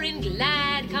 you're in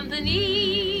glad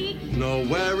company.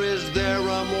 Nowhere is there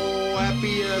a more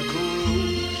happier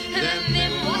crew than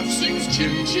them what sings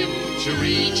chim chim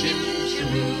chiree, chim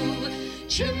chiroo.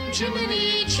 Chim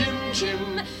chimney, chim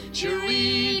chim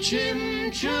chiree,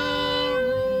 chim chiroo.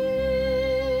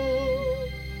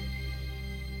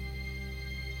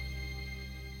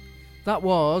 That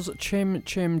was Chim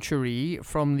Chim Chiree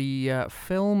from the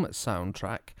film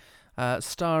soundtrack,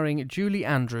 starring Julie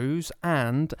Andrews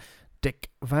and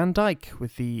Dick Van Dyke,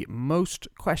 with the most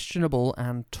questionable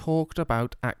and talked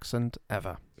about accent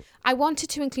ever. I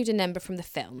wanted to include a number from the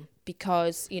film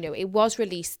because, you know, it was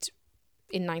released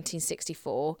in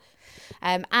 1964.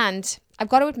 And I've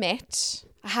got to admit,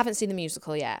 I haven't seen the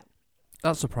musical yet.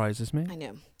 That surprises me. I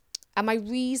know. And my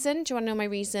reason, do you want to know my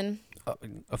reason?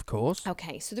 Of course.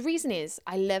 Okay, so the reason is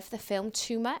I love the film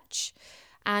too much.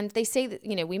 And they say that,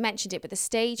 you know, we mentioned it, but the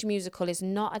stage musical is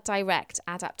not a direct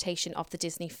adaptation of the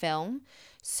Disney film.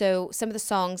 So some of the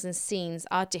songs and scenes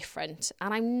are different.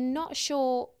 And I'm not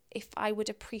sure if I would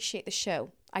appreciate the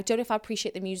show. I don't know if I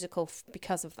appreciate the musical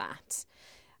because of that.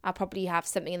 I'll probably have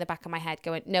something in the back of my head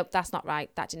going, nope, that's not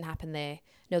right. That didn't happen there.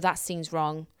 No, that scene's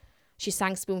wrong. She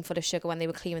sang Spoonful of Sugar when they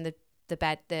were clearing the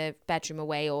bedroom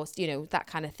away, or, you know, that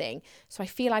kind of thing. So I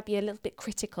feel I'd be a little bit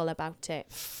critical about it.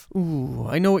 Ooh,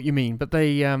 I know what you mean, but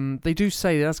they do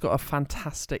say that's got a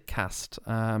fantastic cast.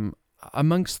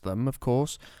 Amongst them, of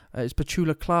course, is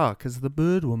Petula Clark as the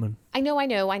Bird Woman. I know,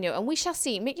 and we shall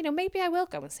see. You know, maybe I will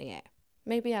go and see it.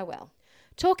 Maybe I will.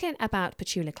 Talking about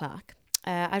Petula Clark,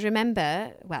 I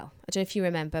remember, well, I don't know if you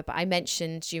remember, but I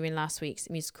mentioned during last week's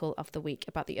Musical of the Week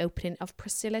about the opening of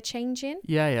Priscilla Changing.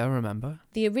 Yeah, I remember.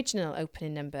 The original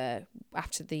opening number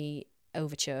after the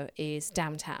overture is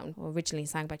Downtown, originally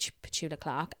sang by Petula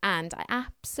Clark, and I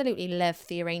absolutely love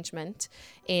the arrangement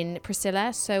in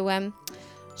Priscilla, so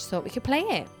just thought we could play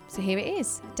it. So here it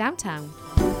is, Downtown.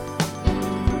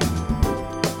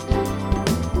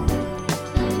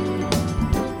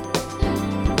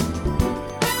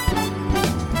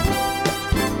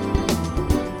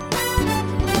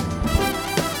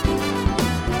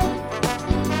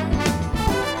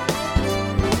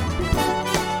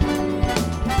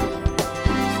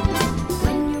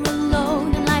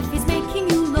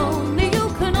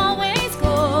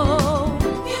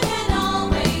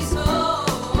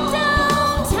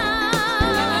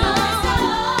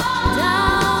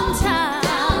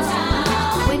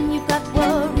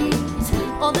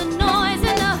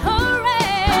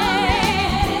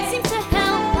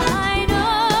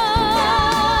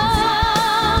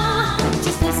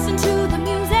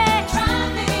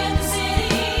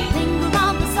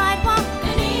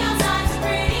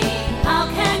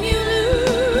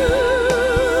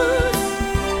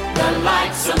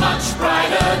 lights are much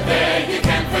brighter there. You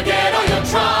can forget all your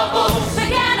troubles.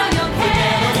 Forget all your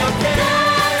cares.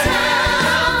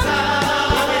 Downtown,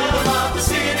 the rhythm of the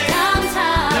city.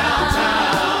 Downtown,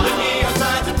 the neon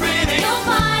signs are pretty. You'll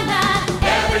find that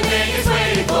Everything is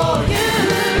waiting for you.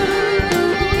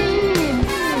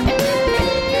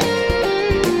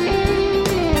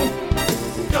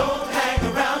 Don't hang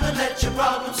around and let your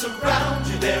problems surround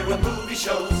you. There are movie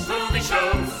shows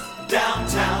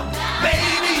downtown.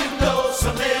 Maybe you know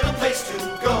some little place to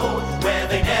go where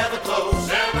they never close.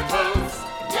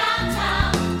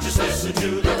 downtown. Just listen to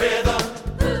the rhythm,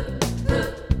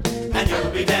 and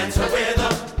you'll be dancing with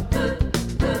them.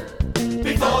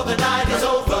 Before the night is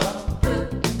over,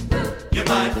 you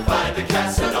might find a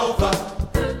Casanova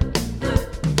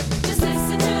Just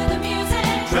listen to the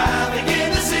music. driving in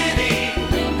the city.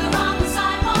 Linger on the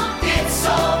sidewalk. It's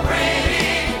so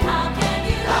pretty. How can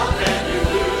you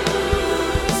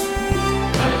lose?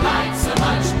 The lights are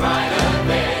much brighter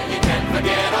there. You can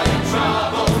forget all your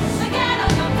troubles. forget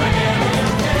all your cares?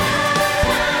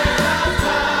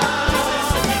 Just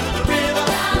listen to the rhythm,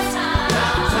 Downtown.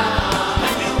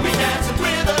 and you'll be dancing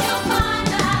with them. You'll find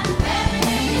that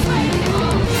everything is waiting for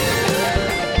you.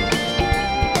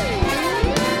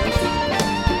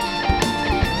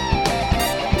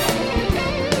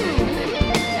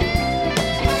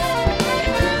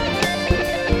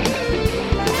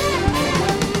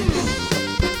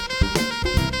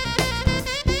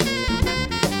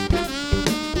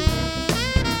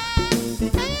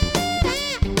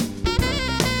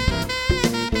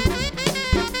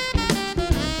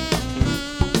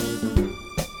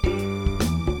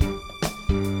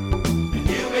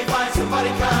 You may find somebody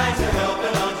kind to help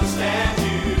and understand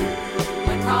you.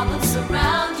 When problems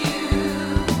surround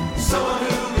you, Someone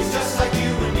who is just like you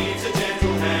and needs a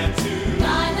gentle hand to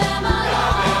guide them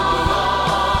along.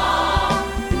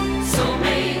 So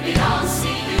maybe I'll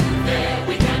see you there.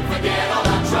 We can forget all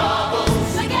our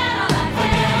troubles. Forget all our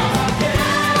cares.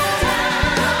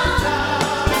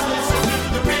 Just listen to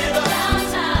the rhythm,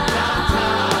 Downtown.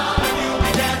 and you'll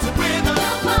be dancing with them.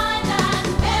 You'll find that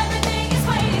everything is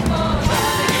waiting for you.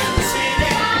 In the city, take you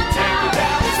downtown.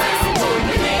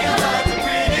 The neon lights are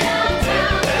pretty.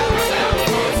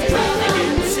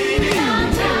 In the city,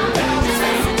 downtown. The neon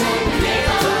lights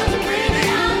are pretty.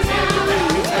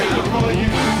 For you.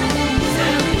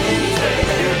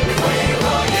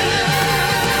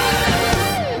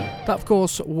 That, of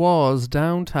course, was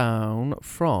Downtown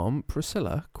from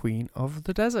Priscilla, Queen of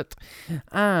the Desert.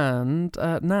 And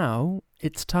now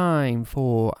it's time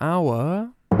for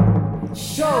our...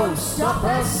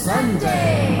 Showstopper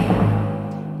Sunday.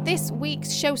 This week's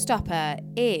showstopper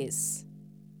is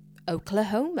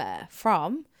Oklahoma,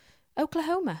 from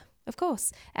Oklahoma, of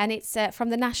course. And it's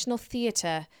from the National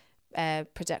Theatre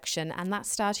production, and that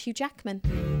starred Hugh Jackman.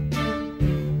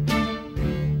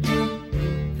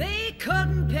 They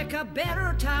couldn't pick a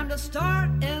better time to start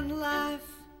in life.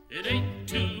 It ain't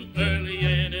too early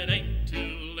and it ain't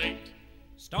too late.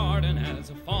 Starting as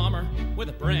a farmer with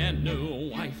a brand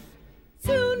new wife.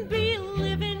 Soon be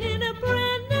living in a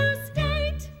brand new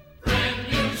state. Brand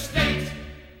new state,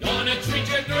 gonna treat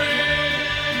you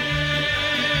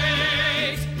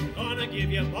great. Gonna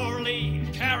give you barley,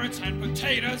 carrots and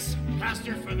potatoes,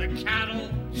 pasture for the cattle.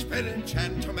 Spinach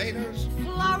and tomatoes.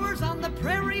 Flowers on the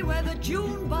prairie where the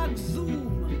June bugs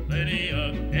zoom. Plenty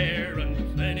of air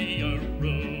and plenty of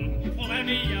room.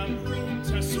 Plenty of room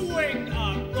to swing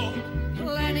a rope.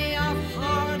 Plenty of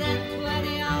heart and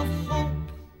plenty of hope.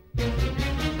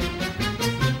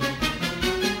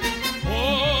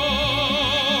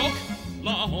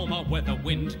 Oklahoma, where the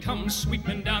wind comes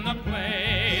sweeping down the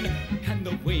plain, and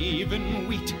the waving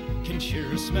wheat can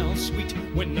sure smell sweet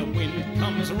when the wind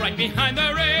comes right behind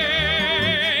the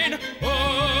rain.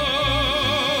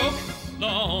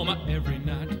 Oklahoma, every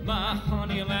night, my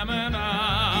honey lamb and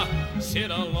I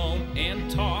sit alone and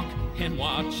talk and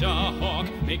watch a hawk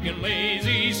making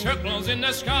lazy circles in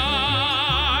the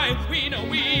sky. We know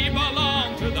we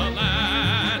belong to the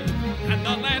land, and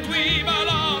the land we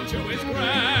belong to is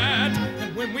grand.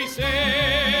 And when we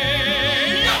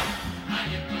say,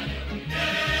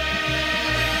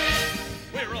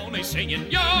 we're only singing,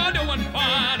 you're doing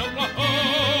fine,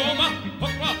 Oklahoma,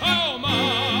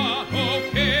 Oklahoma,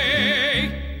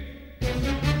 okay.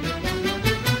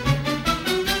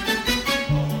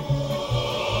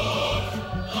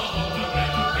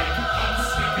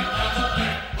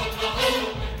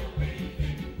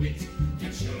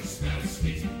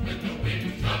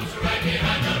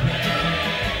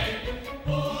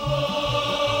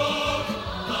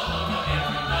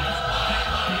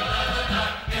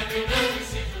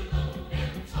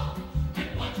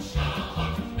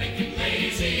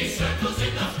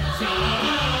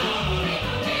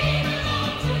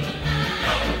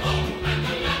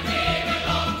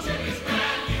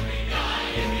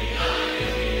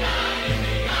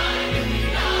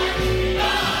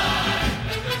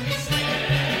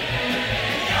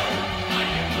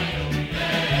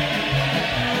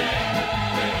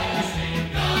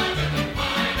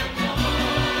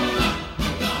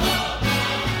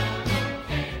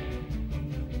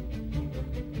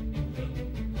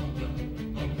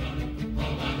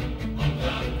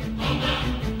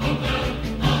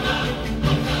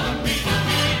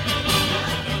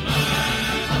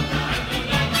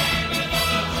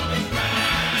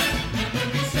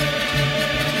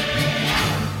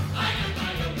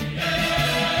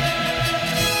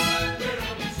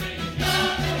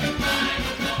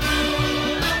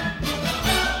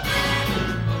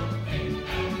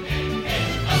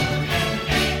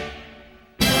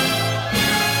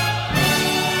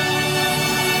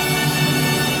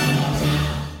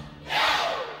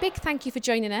 big thank you for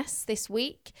joining us this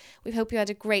week. We hope you had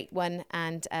a great one,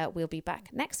 and we'll be back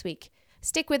next week.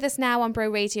 Stick with us now on Bro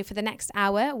Radio for the next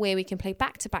hour, where we can play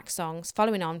back-to-back songs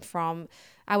following on from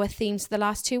our themes for the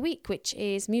last 2 weeks, which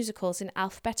is musicals in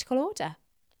alphabetical order.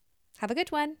 Have a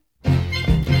good one.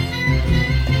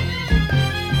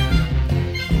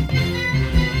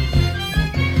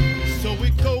 So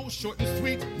it goes short and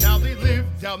sweet. Now they live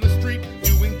down the street,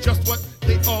 doing just what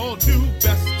they all do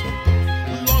best.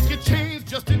 Laws get changed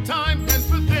just in time, and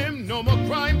for them, no more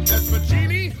crime. As for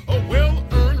Jeannie, a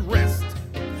well-earned rest.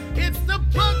 It's the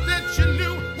plot that you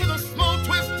knew, with a small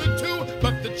twist or two,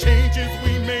 but the changes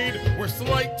we made were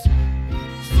slight.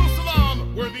 So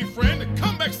salam, worthy friend,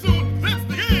 come back soon. That's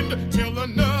the end till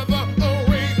another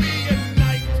Arabian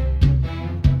night.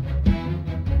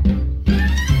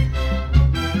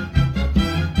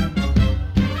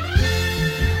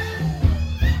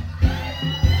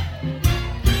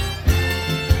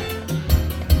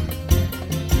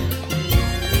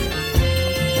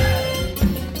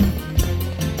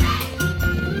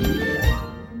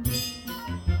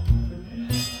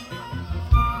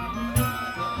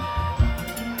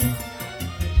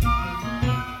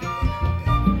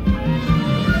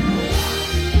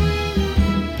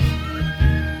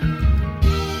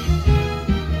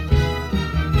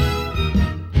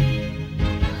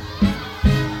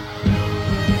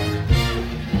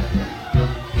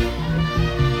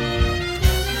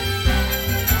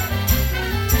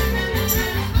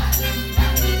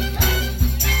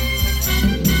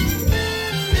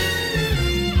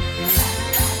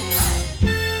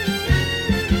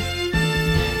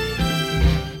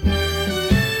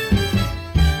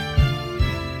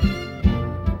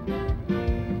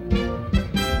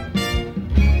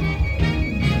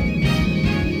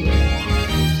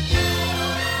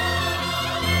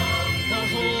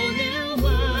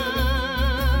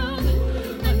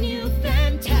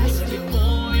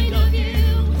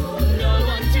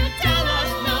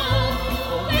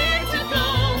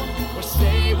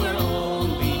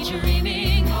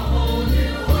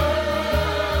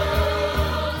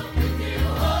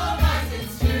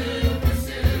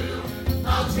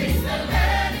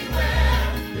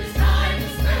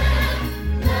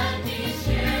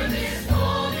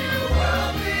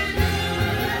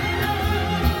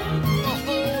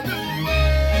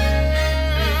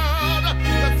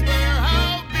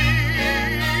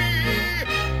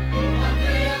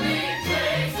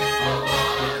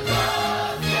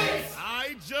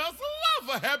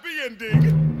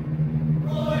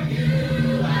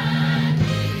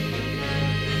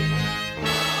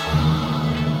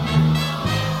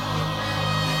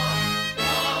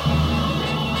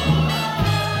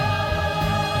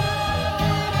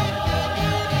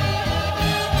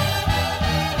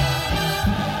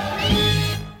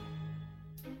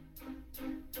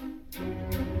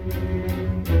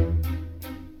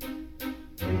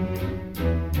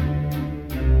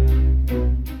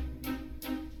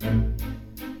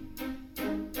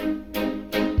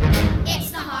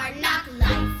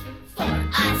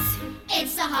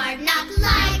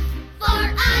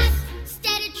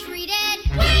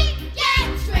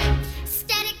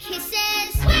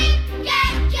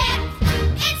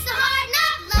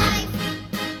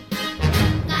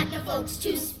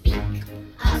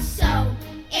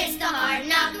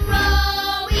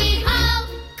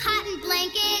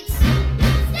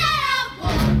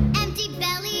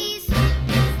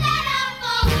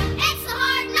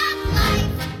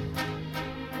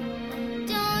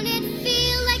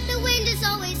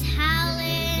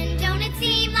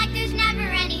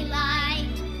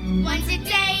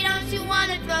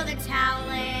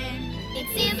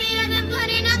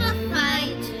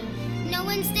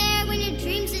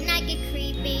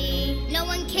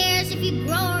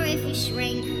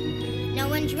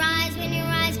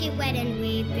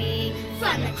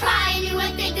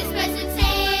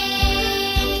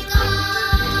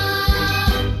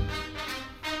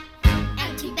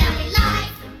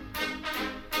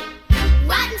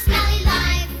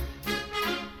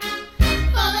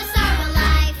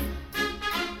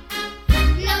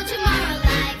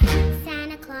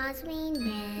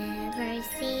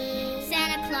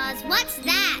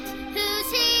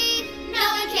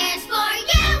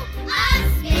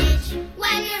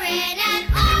 When you're in an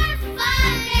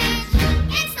orphanage,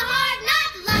 it's the hard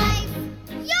knock life.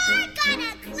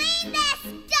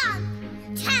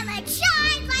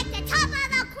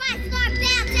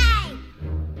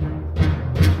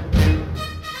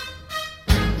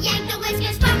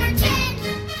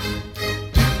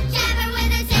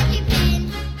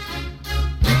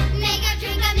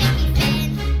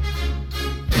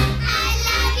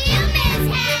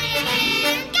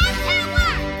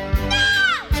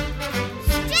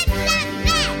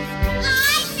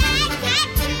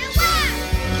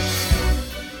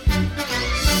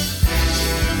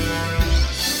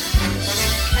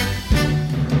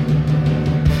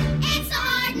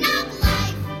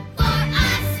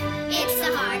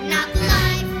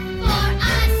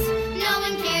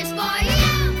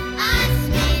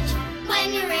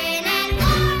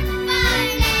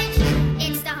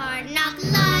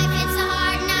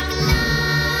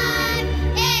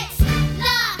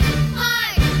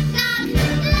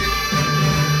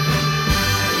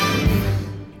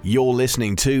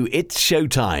 listening to It's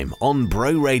Showtime on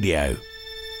Bro Radio.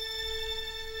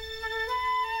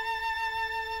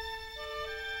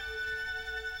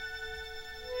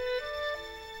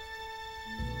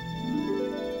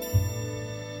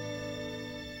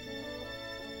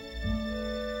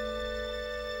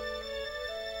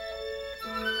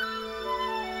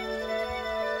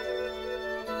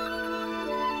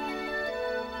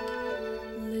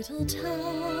 Little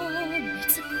town,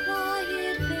 it's a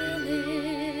quiet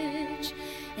village.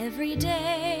 Every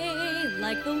day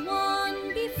like the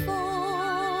one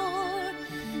before.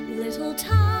 Little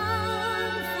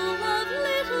town full of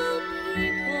little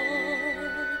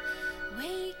people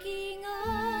waking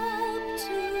up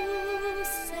to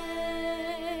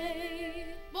say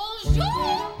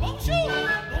bonjour, bonjour,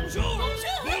 bonjour,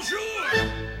 bonjour, bonjour.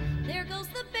 There goes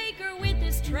the baker with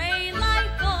his tray like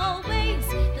always.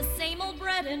 The same old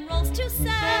bread and rolls to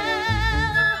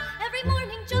sell. Every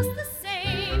morning just the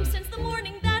same since the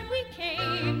morning that we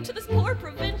came to this poor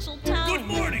provincial town. Good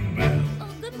morning, ma'am. Oh,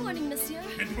 good morning, monsieur.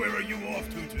 And where are you off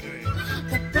to today?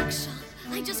 The bookshop.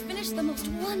 I just finished the most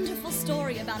wonderful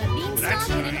story about a beanstalk That's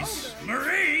and an nice. ogre.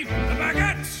 Marie, the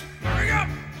baguettes. Hurry up.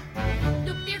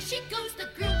 Look, there she goes. The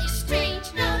girl is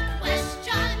strange, no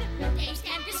question. They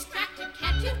stand distracted,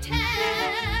 can't you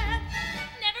tell?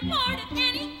 Never part of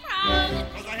any crowd.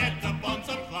 Cause I had the buns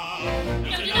of cloud. No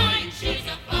denying she's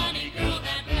a funny girl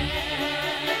that well.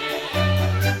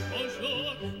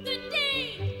 Bonjour, Good day.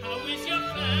 how is your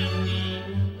family?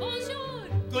 Bonjour.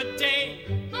 Good day.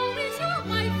 How is your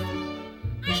wife?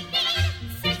 I think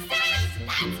 6 cents.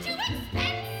 That's too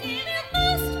expensive. There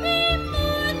must be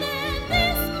more than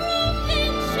this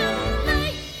provincial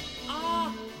life. Ah,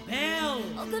 Belle.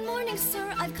 Oh, good morning, sir.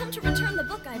 I've come to return the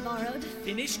book I borrowed.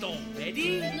 Finished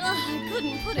already? I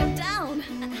couldn't put it down.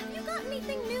 Have you got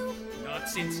anything new? Not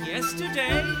since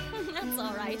yesterday. That's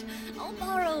all right. I'll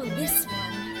borrow this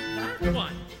one. That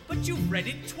one. But you've read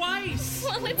it twice.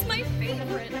 Well, it's my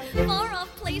favorite. Far off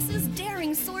places,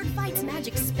 daring sword fights,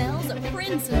 magic spells, a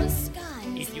prince in disguise.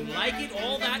 If you like it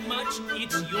all that much,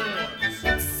 it's yours.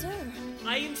 But, sir,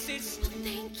 I insist.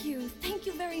 thank you. Thank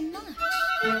you very much.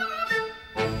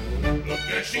 Look,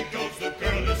 there she goes. The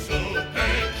girl is so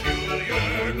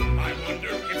peculiar. I wonder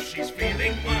if she's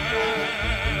feeling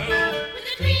well.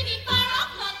 With a dreamy,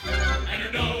 far-off look. And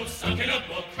her nose sunk in a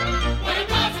book. What a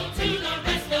puzzle to the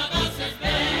rest of us as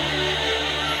well.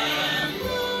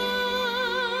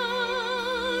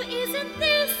 Oh, isn't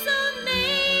this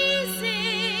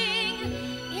amazing?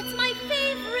 It's my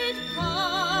favorite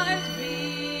part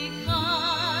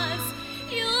because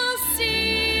you'll see.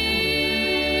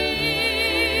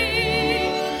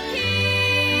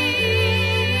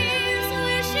 Here's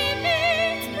where she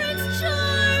meets Prince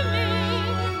Charming,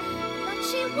 but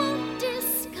she won't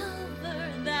discover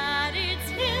that it's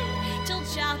him till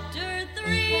chapter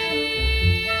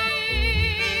 3.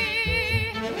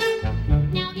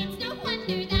 Now it's no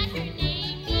wonder that her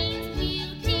name means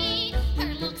beauty.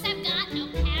 Her looks have got no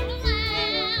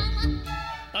parallel.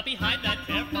 But behind that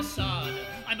fair facade,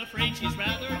 I'm afraid she's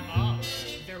rather odd.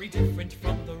 Very different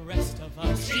from the rest of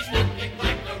us. She's nothing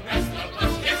like the rest of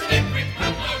us. Yes, different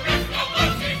from the rest of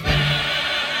us is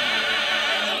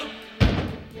well.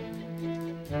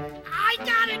 I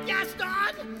got it, Gaston!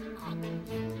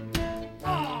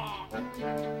 Oh.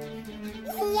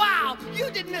 Wow! You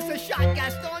didn't miss a shot,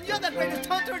 Gaston. You're the greatest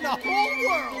hunter in the whole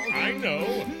world. I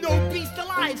know. No beast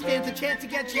alive stands a chance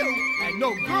against you. And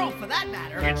no girl, for that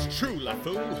matter. It's true,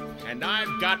 LeFou. And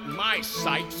I've got my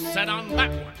sights set on that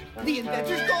one. The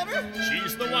inventor's daughter?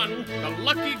 She's the one, the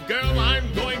lucky girl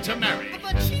I'm going to marry.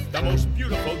 But she's The most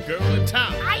beautiful girl in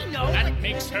town. I know, That but-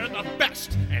 makes her the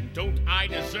best. And don't I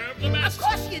deserve the best? Of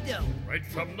course you do. Right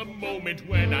from the moment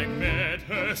when I met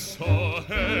her, saw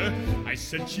her, I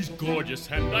said she's gorgeous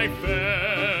and I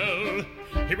fell.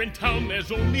 Here in town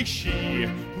there's only she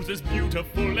who's as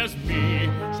beautiful as me.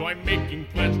 So I'm making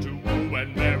plans to woo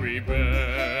and marry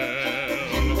Belle.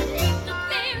 Look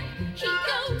there, he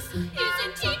goes.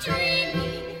 Isn't he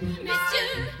dreamy? Mr.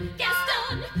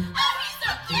 Gaston. Oh, he's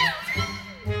so cute.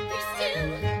 He's still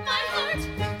my heart.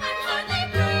 I'm hardly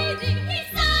breathing. He's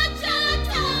such a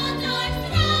tall, dark,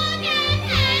 strong, and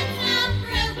handsome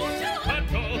brute.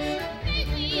 Pardon, Make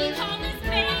me call this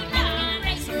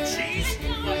baby. some cheese?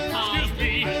 Excuse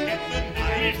me,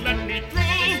 please let me through.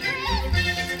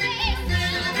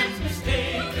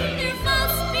 There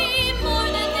must be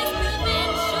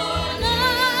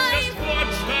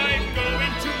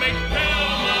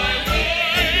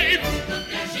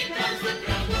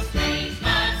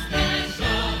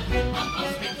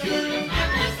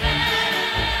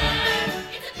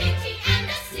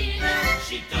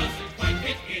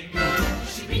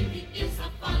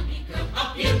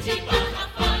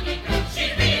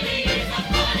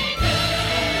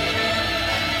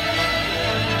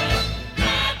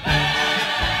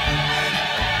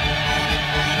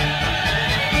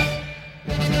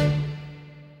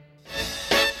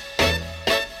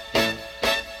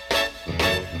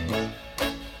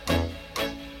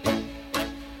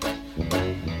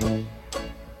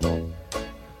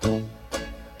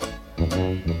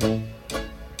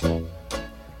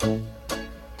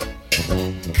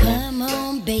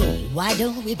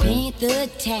shadow we paint the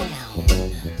town.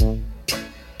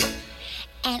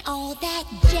 And all that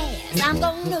jazz, I'm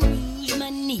gonna rouge my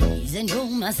knees and roll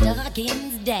my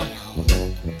stockings down.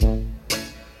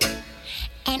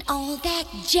 And all that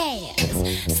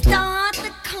jazz, start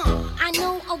the car. I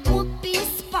know a whoopee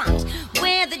spot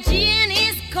where the gin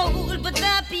is cold but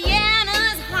the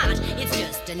piano's hot. It's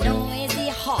just a noisy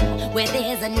hall where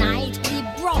there's a nightly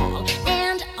brawl.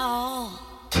 And all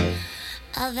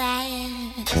of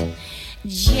that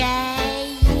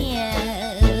jazz.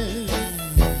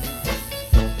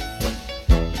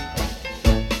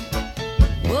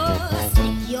 Oh,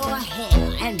 slick your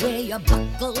hair and wear your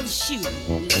buckled shoes.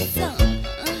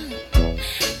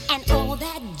 And all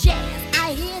that jazz,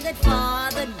 I hear that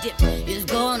Father Dip is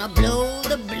gonna blow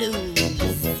the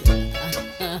blues.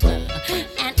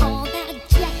 And all that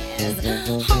jazz,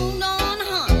 hold on,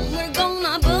 hon, we're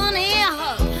gonna bunny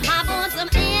hug. I bought some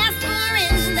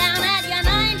aspirin down at your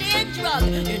 90 drug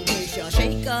in case you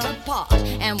shake apart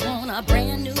and want a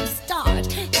brand new start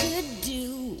to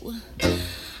do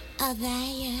that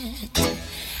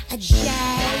jazz.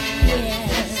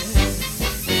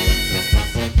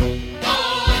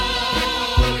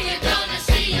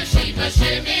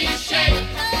 Shimmy, shake.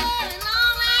 Oh, and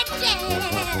all that jazz.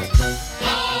 Oh,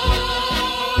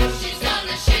 she's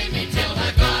gonna shimmy till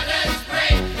her gutters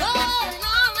break. Oh, and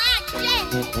all that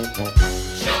jazz.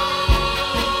 Show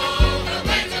her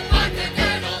where to put the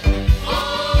girdle. Oh,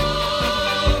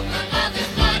 her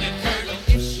mother's blooded curdle.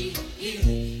 If she hears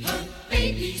her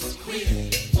baby's queer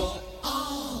for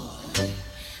all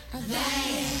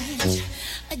that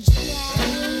jazz.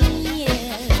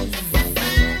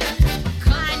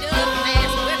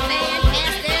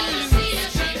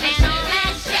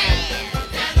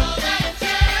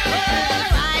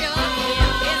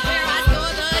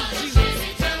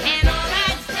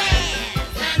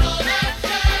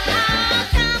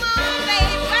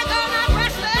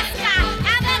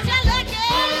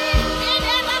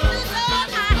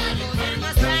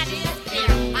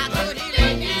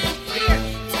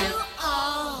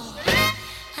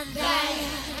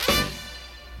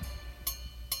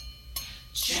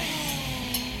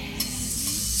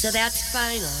 So that's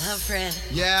final, huh, Fred?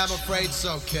 Yeah, I'm afraid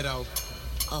so, kiddo.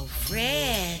 Oh,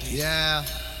 Fred. Yeah.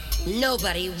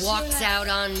 Nobody walks out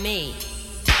on me.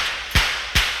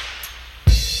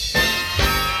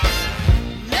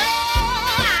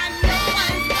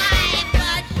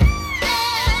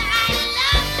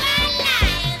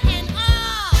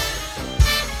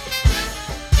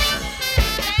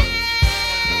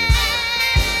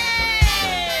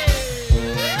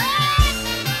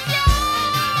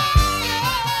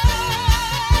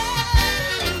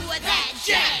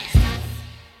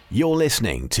 You're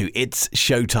listening to It's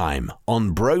Showtime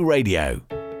on Bro Radio.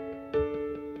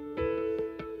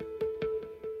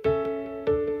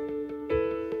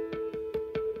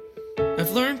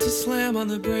 I've learned to slam on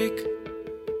the brake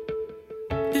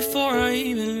before I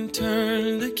even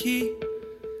turn the key,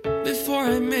 before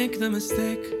I make the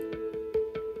mistake,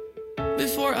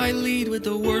 before I lead with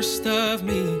the worst of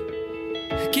me.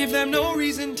 I give them no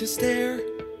reason to stare,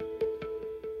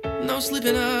 no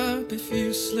slipping up if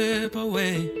you slip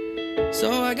away.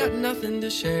 So I got nothing to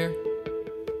share.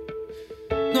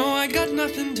 No, I got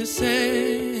nothing to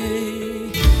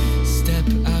say. Step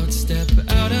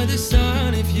out of the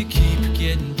sun if you keep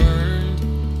getting burned.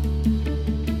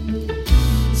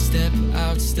 Step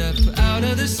out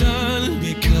of the sun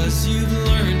because you've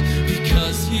learned,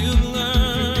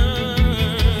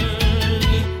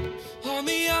 On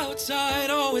the outside,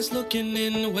 always looking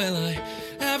in, will I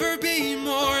ever be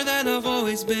more than I've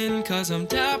always been? 'Cause I'm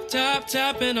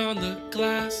tapping on the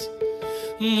glass,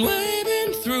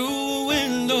 waving through a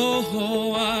window.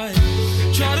 I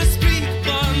try to speak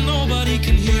but nobody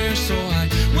can hear, so I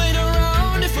wait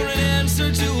around for an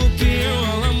answer to appear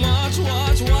while I'm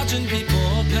watching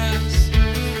people pass.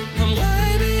 I'm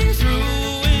waving through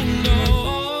a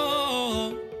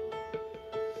window.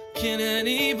 Can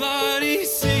anybody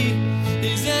see?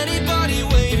 Is anybody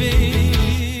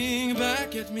waving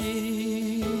back at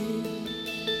me?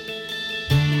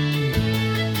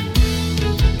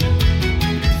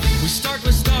 We start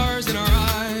with stars in our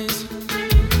eyes.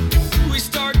 We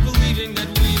start believing that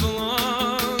we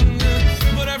belong,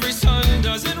 but every sun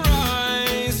doesn't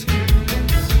rise,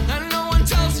 and no one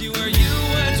tells you where you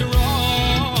went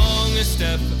wrong.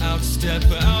 Step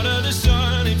out of the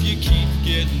sun if you keep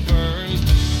getting burned.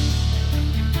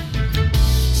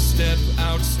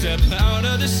 Step out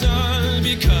of the sun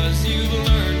because you've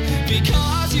learned,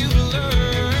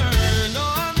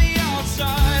 On the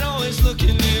outside, always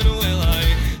looking in, will I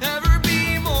ever be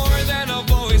more than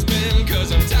I've always been?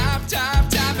 'Cause I'm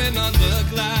tapping on the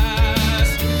glass,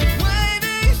 waving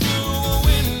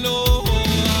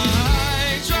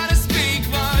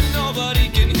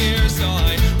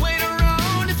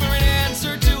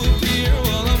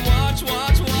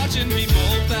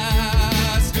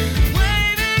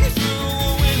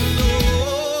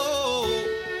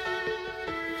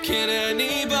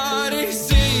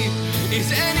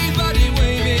anybody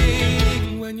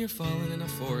waving? When you're falling in a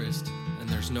forest and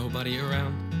there's nobody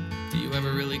around, do you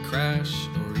ever really crash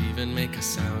or even make a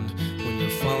sound? When you're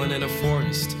falling in a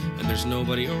forest and there's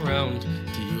nobody around,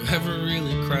 do you ever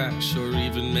really crash or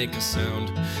even make a sound?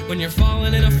 When you're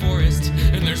falling in a forest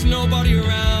and there's nobody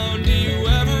around, do you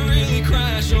ever really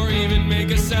crash or even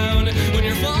make a sound? When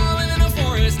you're falling in a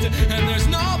forest and there's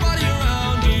nobody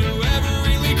around, do you ever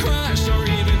really crash or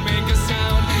even make a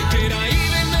sound? Did I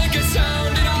even make a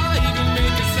sound? Did I even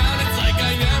make a sound? It's like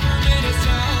I never made a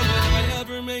sound. Did I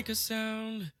ever make a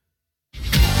sound?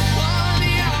 On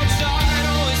the outside,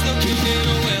 always looking in,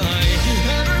 will I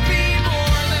ever be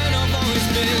more than I've always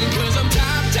been? 'Cause I'm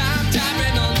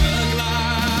tapping on the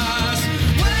glass,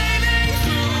 waving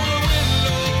through a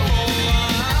window.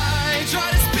 I try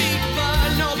to speak, but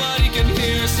nobody can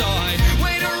hear, so I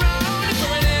wait around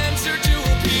for an answer to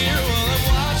appear. While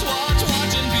I'm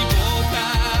watching people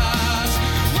pass,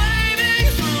 waving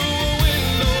through a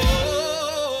window.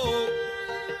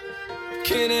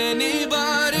 Can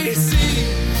anybody see?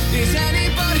 Is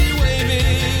anybody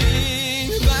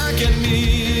waving back at me?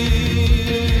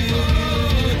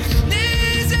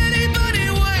 Is anybody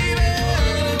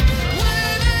waving?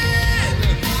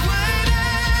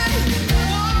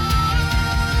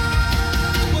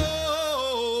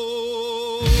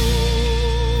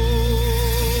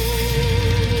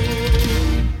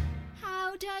 How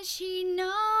does she know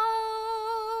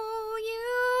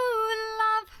you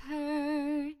love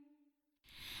her?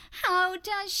 How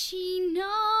does she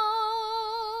know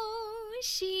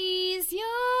she's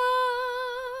yours?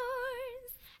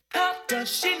 How does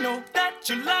she know that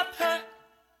you love her?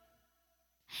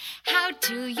 How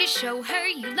do you show her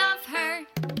you love her?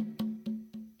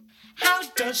 How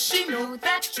does she know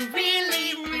that you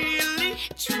really,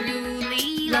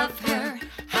 truly love her?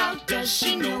 How does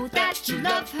she know that you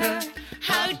love her?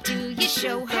 How do you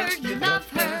show her you love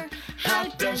her? How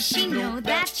does she know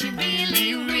that you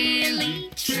really,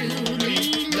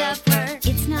 truly love her?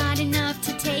 It's not enough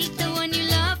to take the one you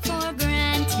love for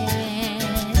granted.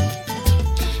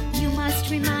 You must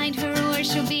remind her or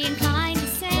she'll be inclined to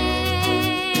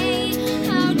say,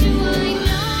 how do I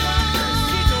know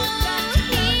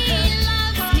he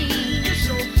loves me?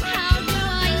 How do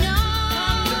I know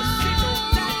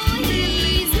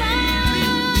he's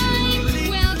mine?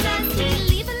 Well, does he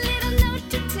leave a little note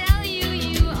to tell you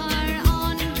you are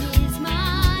on his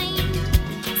mind?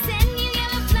 Send you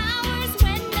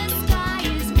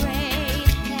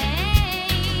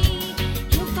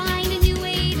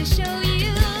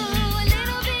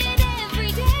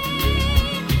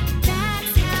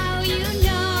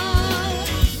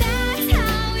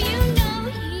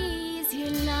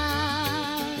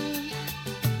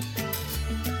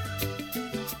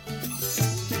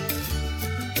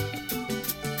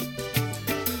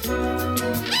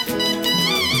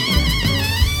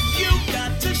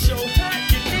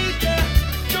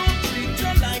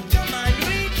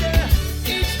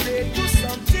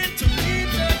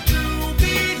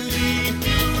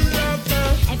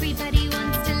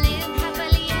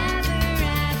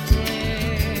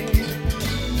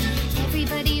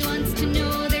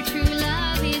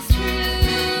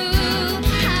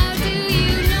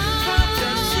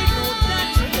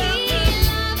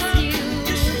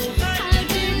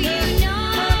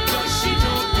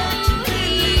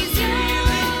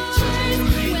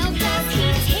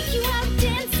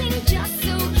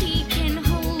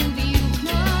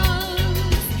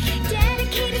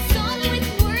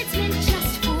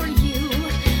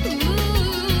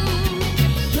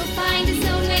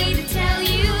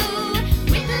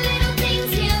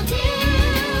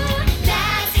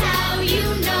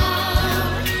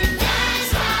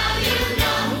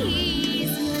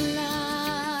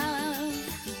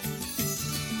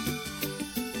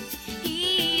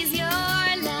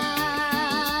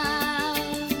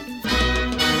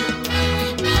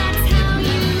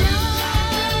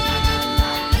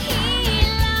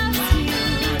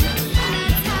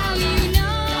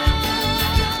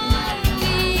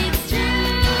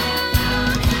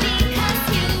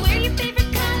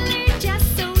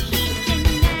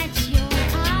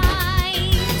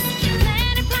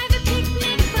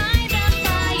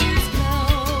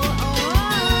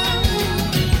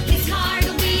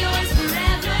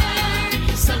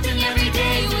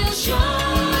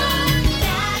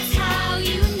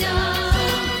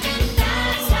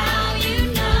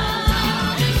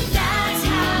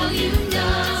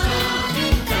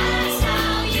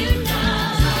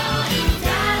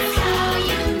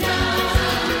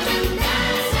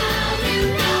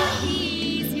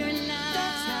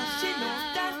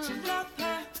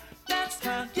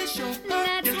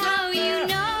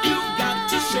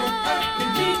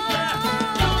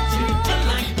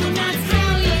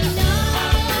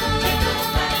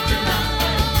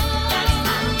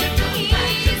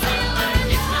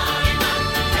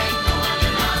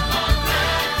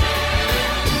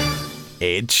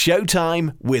It's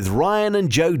Showtime with Ryan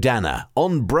and Joe Danner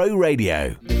on Bro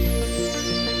Radio.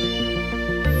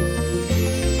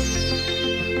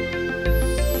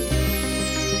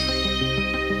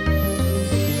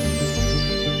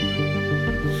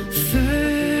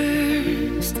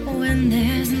 First, when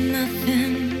there's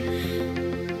nothing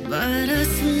but a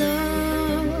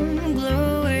slow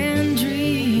glowing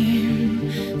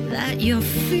dream that your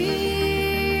fear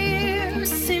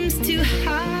seems to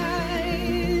hide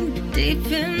deep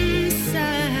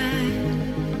inside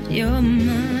your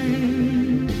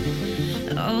mind.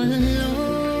 All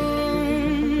alone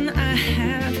I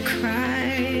have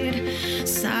cried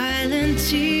silent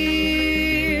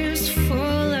tears full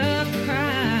of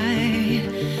pride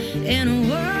in a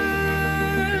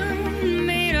world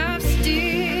made of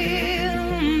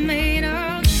steel, made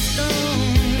of stone,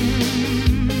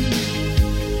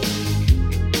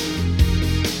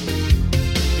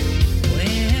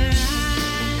 where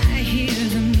I hear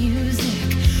the music,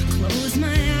 close my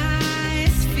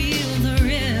eyes, feel the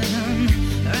rhythm,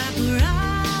 wrap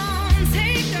around,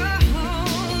 take a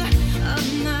hold of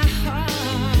my heart.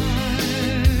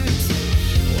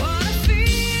 What a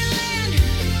feeling,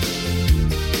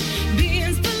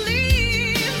 beings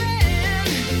believing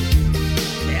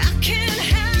I can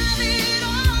have it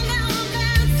all now,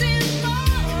 dancing for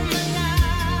my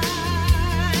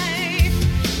life.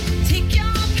 Take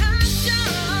your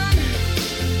passion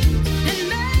and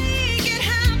make it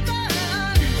happen.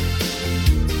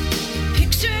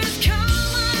 Pictures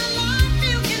come alive,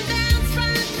 you can dance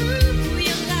right through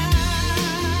your life.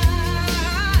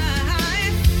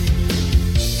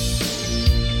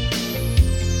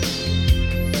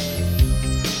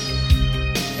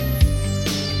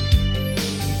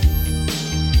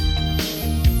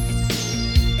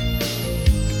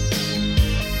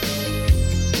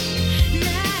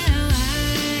 Now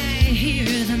I hear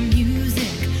the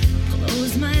music,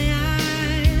 close my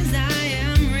eyes, I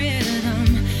am rhythm.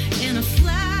 In a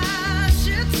flash,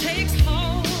 it takes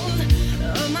hold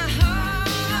of my heart.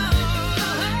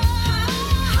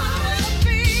 A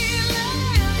feeling,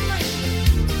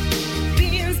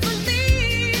 beings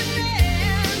believing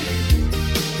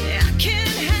I can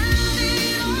have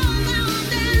it all now,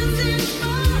 dancing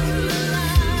for my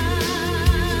life.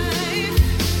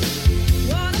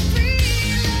 What a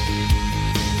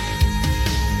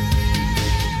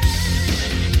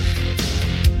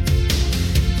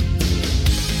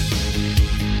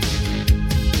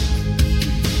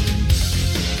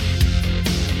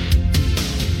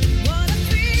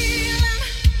feeling,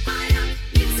 I am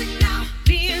music now,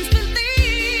 beings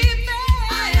believing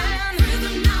I am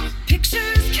rhythm now.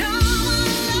 Pictures come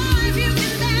alive, you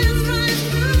can dance right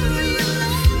through your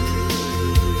life.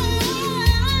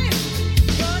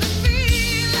 What a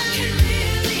feeling, I can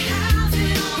really have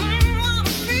it all. What a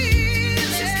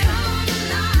feeling, just come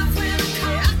alive when I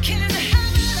come. I can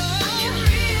have it all, I can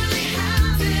really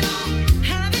have it all,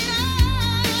 have it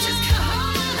all. Just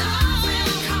come alive when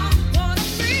I come. What a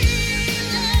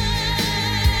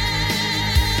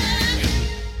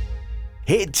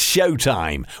It's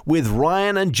Showtime with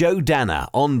Ryan and Joe Danner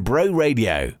on Bro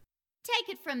Radio. Take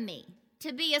it from me.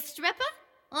 To be a stripper,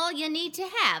 all you need to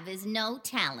have is no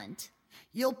talent.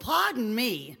 You'll pardon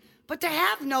me, but to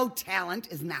have no talent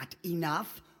is not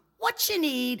enough. What you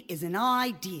need is an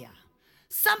idea.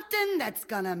 Something that's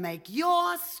gonna make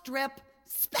your strip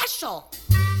special.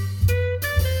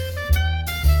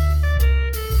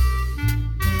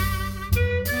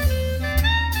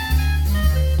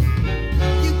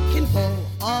 You can pull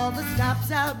all the stops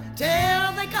out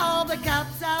till they call the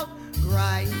cops out.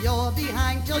 Grind your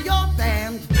behind till you're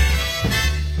banned.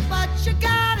 But you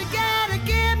gotta get a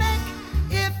gimmick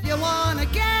if you wanna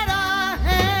get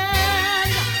ahead.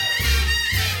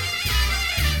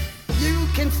 You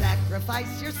can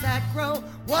sacrifice your sacro,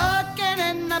 working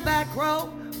in the back row,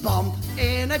 bump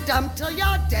in a dump till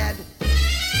you're dead.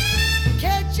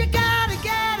 Kid, you gotta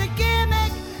get a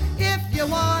gimmick if you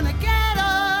wanna get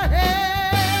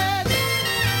ahead.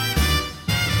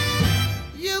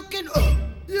 You can,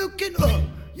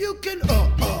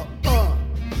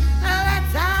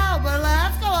 That's how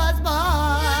burlesque was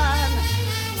born.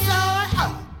 So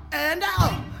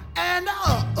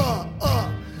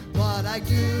but I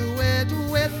do it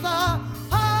with a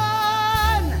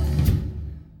pun.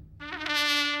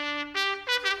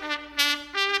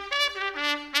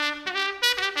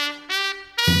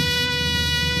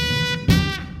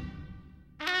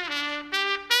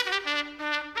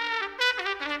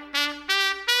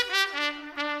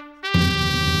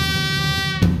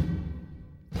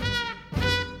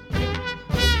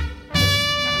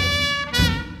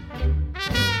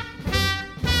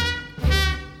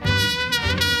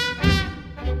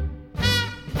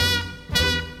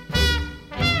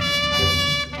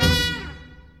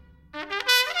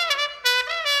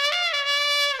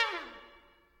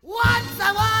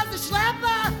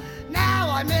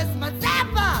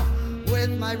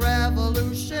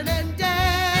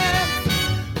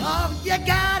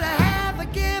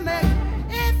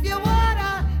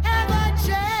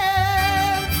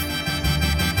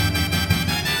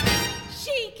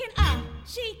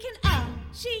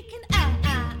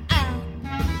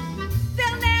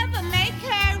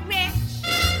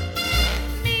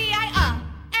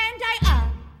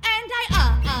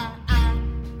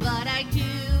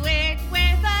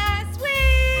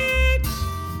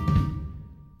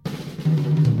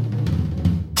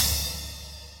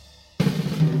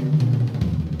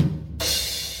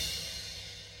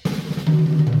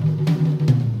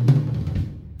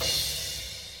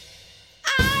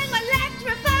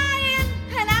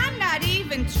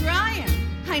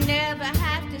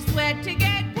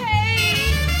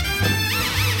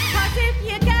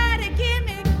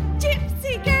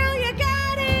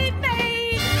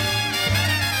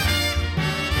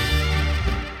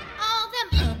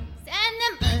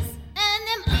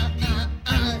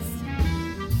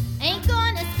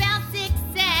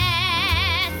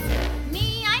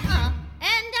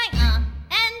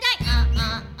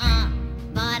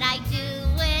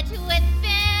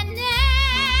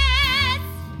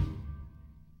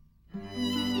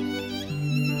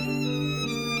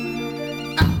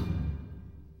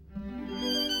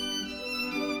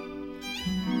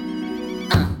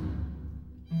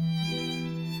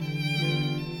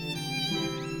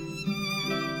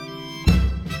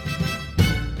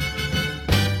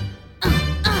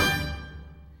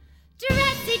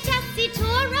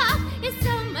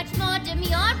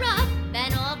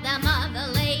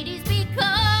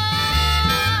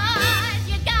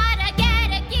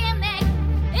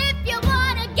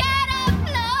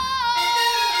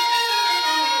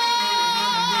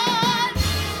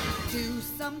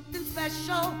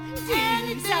 special.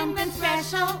 Something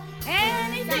special.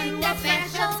 Anything that's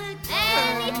special.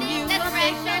 Anything that's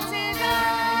special.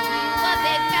 A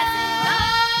big festival.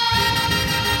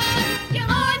 You're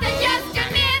more than just a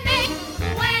mimic.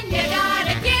 When you got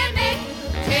a gimmick,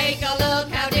 take a look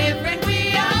how different we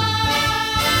are.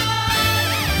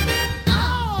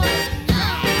 Oh,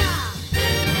 yeah.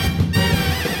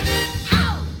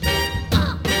 Ow.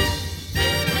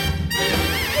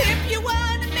 If you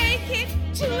wanna make it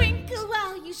twinkle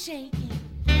while you shake it.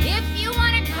 If you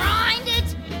wanna grind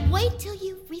it, wait till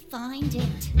you refined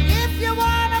it. If you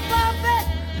wanna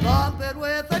bump it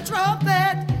with a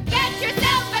trumpet. Get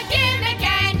yourself a gimmick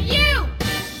and you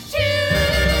too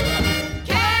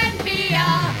can be a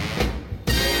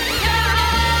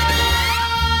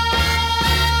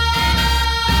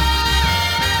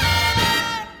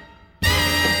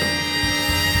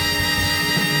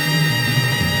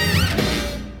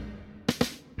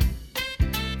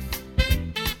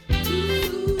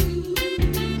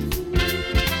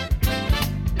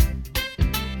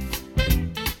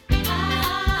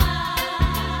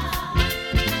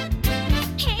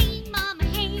Hey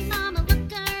mama,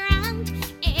 look around.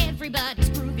 Everybody's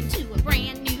grooving to a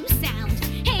brand new sound.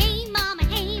 Hey mama,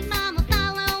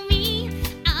 follow me.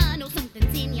 I know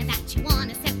something's in you that you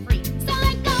wanna set free. So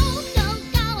let go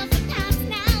of the past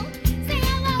now. Say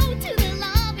hello to the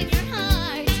love in your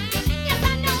heart. Yes, I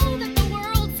know that the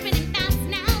world's spinning fast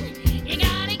now. You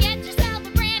gotta get yourself a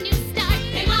brand new start.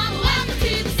 Hey mama, welcome to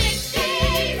the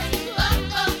 60s. Oh,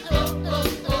 oh, oh, oh,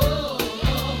 oh.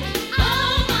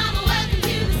 Oh, mama, welcome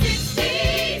to the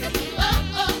 60s. Oh,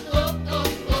 oh, oh, oh,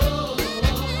 oh.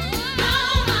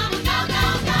 Oh, mama, go, go,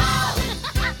 go.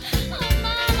 Oh,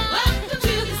 mama, welcome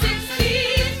to the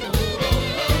 60s. Oh, oh,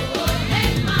 oh, oh.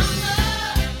 Hey, mama.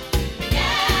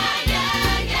 Yeah,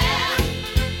 yeah, yeah.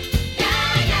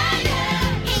 Yeah, yeah, yeah.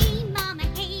 Hey,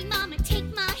 mama, take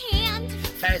my hand.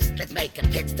 First, let's make a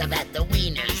pit stop at the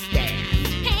wiener stand.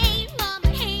 Hey,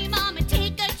 mama,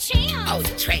 take a chance. Oh,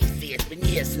 Tracy, it's been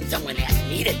years since someone asked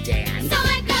me to dance. So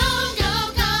let go,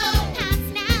 pass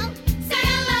now. Say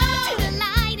hello to the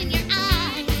light in your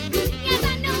eyes. Yes,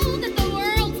 I know that the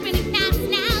world's spinning fast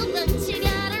now, but you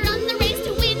gotta run the race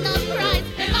to win the prize.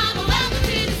 Hey, mama, welcome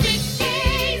to the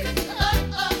 60s. Oh,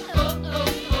 oh, oh, oh,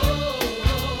 oh.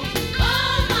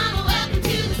 Oh, mama, welcome to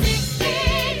the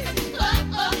 60s. Oh,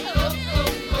 oh, oh, oh,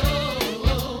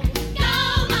 oh. Go,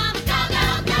 mama, go, go,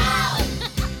 go.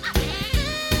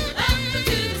 Welcome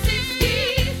to the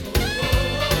 60s.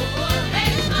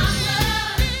 Hey, mama.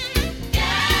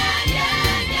 Yeah,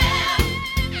 yeah, yeah.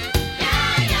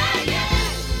 Yeah, yeah, yeah.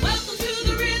 Welcome to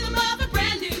the rhythm of a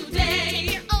brand new day.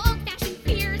 Your old-fashioned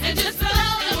fears and just throw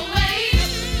them away.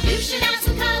 You should have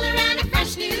some color and a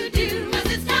fresh new do. 'Cause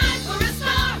it's time for a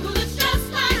star who looks just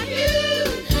like you.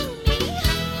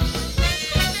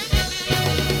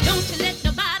 Don't you let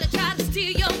nobody try to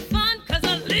steal your fun. 'Cause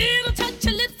a little touch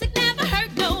of lipstick never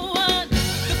hurt no one.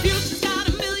 The future's got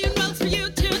a million roads for you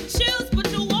to choose,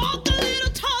 but you walk a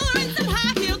little taller in some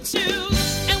high-heeled shoes.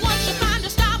 And once you find a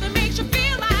style that makes you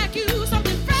feel like you,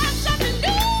 something fresh and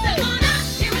new. They wanna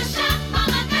hear a shout,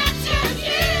 mama, that's your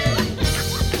cue.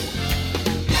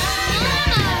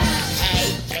 Hey,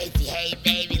 Tracy, hey,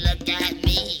 baby, look at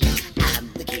me. I'm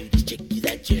the cutest chickie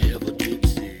that you ever did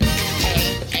see. Hey,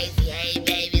 Tracy, hey,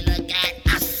 baby, look at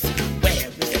us. We're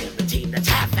a 17 that's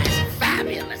half as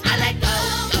fabulous. I like go,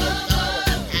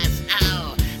 that's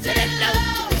all. Say hello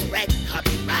to this red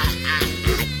carpet ride.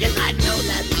 Yes, I know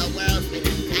that the world's been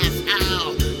past now.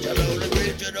 Tell all the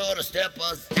kids you know to step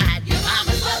aside. Your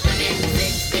mama's welcome in the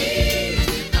 60s.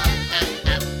 Oh, oh,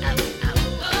 oh, oh,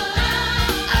 oh.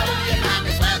 Oh, your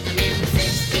mama's welcome in the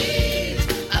 60s.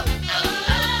 Oh, oh,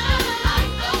 oh,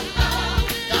 oh, oh, oh.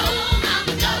 Go,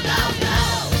 mama, go, go, go.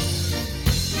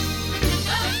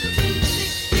 Welcome to the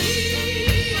 60s.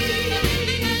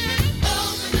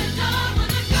 Open the door when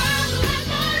the girl who has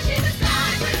more, she's a star.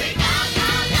 Here we go, go,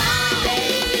 go.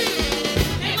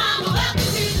 Hey, mama, welcome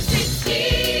to the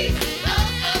 60s. Oh,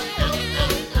 oh, oh,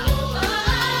 oh, oh, oh.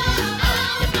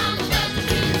 Your mama's welcome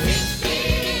to the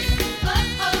 60s. Oh,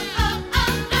 oh, oh, oh,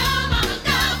 oh. Mama,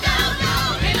 go, go, go.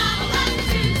 Hey, mama, welcome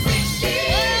to the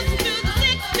 60s. To the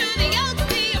 6, to the O, to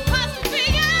the apostrophe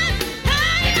N.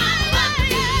 Hey, mama, welcome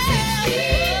to the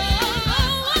 60s. Oh,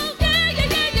 oh, yeah, yeah,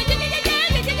 yeah, yeah, yeah, yeah, yeah,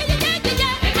 yeah, yeah, yeah, yeah,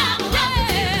 yeah. Hey, mama, welcome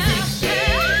to the 60s.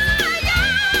 Yeah, yeah,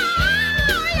 yeah.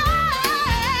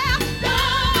 Go,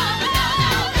 mama, go,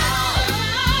 go,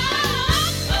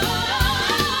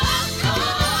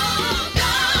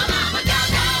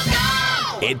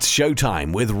 go. It's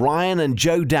Showtime with Ryan and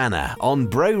Joe Danner on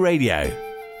Bro Radio.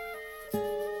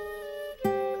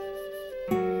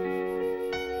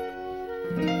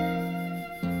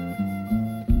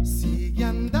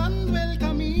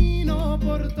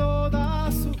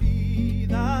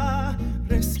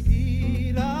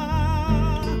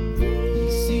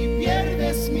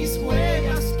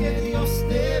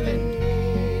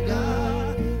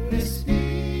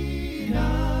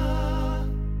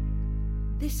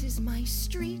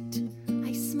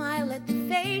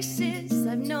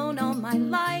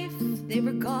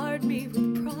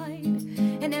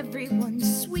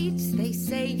 everyone's sweet. They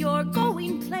say you're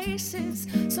going places,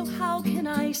 so how can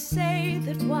I say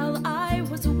that while I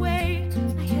was away,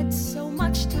 I had so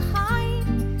much to hide?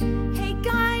 Hey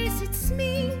guys, it's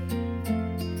me,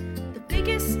 the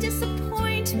biggest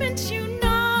disappointment, you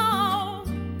know.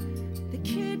 The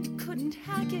kid couldn't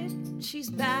hack it, she's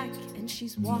back and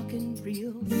she's walking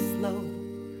real slow.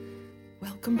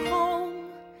 Welcome home,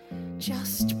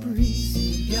 just breathe.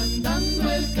 Y andando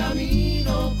el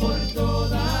camino por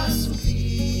toda su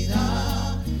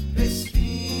vida,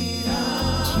 respira.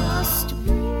 Just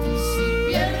breathe. Si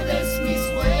pierdes mis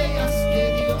huellas, que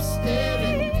Dios te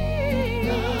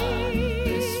bendiga,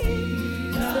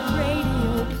 respira. As the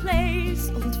radio plays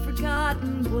old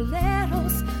forgotten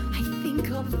boleros, I think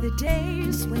of the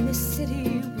days when this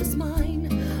city was mine.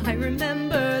 I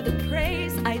remember the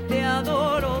praise, ay te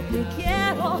adoro, te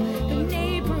quiero. The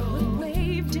neighborhood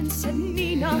waved and said,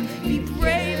 Nina, be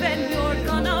brave and you're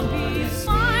gonna be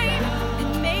fine.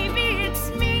 And maybe it's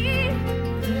me,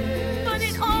 but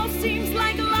it all seems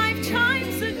like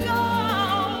lifetimes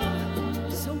ago.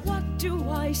 So what do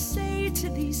I say to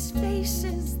these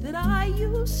faces that I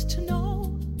used to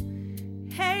know?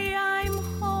 Hey, I'm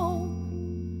home.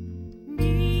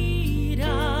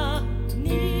 Mira,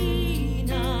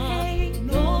 Nina. Hey,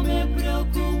 no me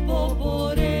preocupo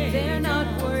por ella. They're not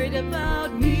worried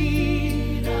about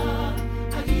me. Mira,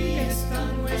 aquí está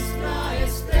nuestra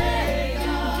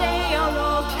estrella. They are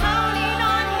all counting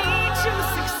on me to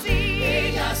succeed.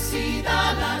 Ella sí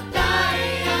da la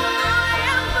talla. I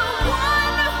am the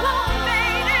one who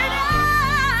made it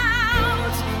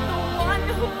out, the one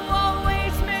who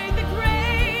always made the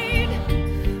grade.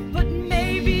 But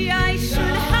maybe I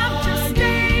should have just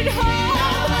stayed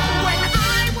home. When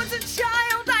I was a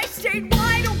child, I stayed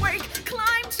wide awake,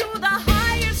 climbed to the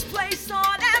highest place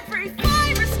on every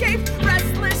fire escape,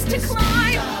 restless to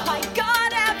climb. I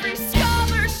got every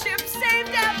scholarship,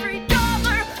 saved every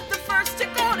dollar, the first to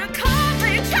go to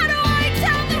college. How do I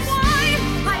tell them why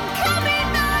I'm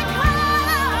coming back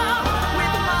home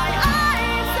with my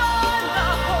eyes on the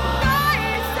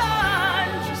horizon?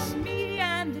 Just me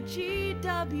and the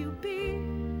GWB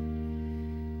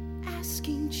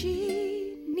asking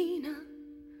G, Nina,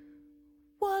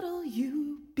 what'll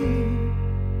you be?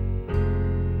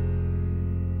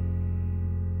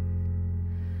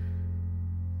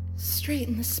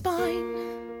 Straighten the spine,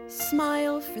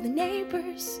 smile for the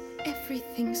neighbors.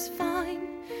 Everything's fine,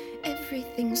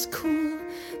 everything's cool.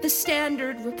 The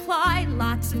standard reply,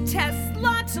 lots of tests,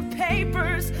 lots of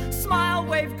papers. Smile,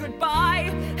 wave goodbye,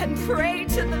 and pray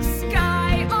to the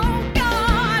sky. Oh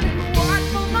God, what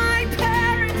will my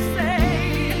parents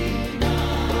say?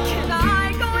 Can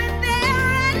I go in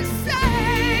there and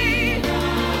say,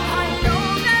 I know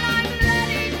that I'm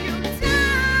letting you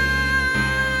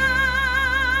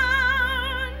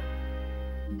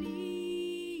down,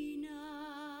 Nina?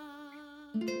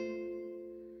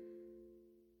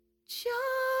 Just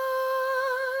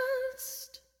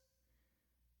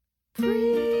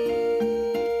breathe.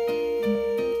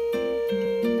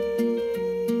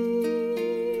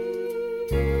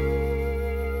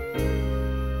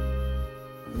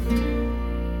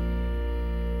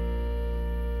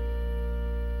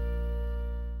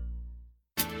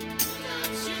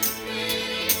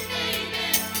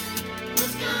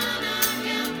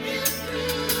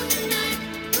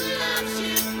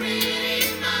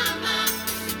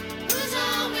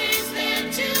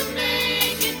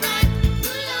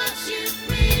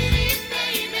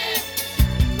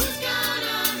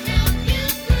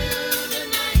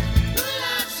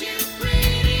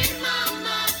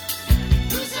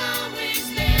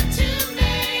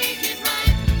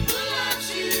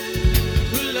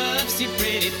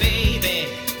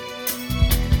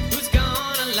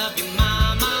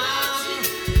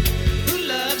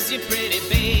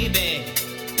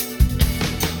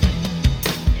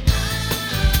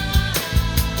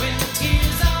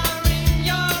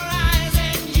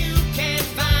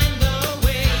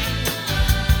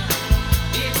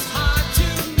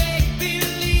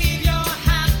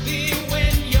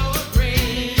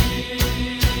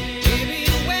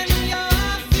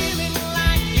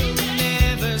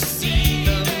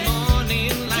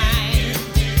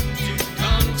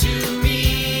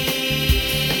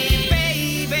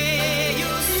 Baby, you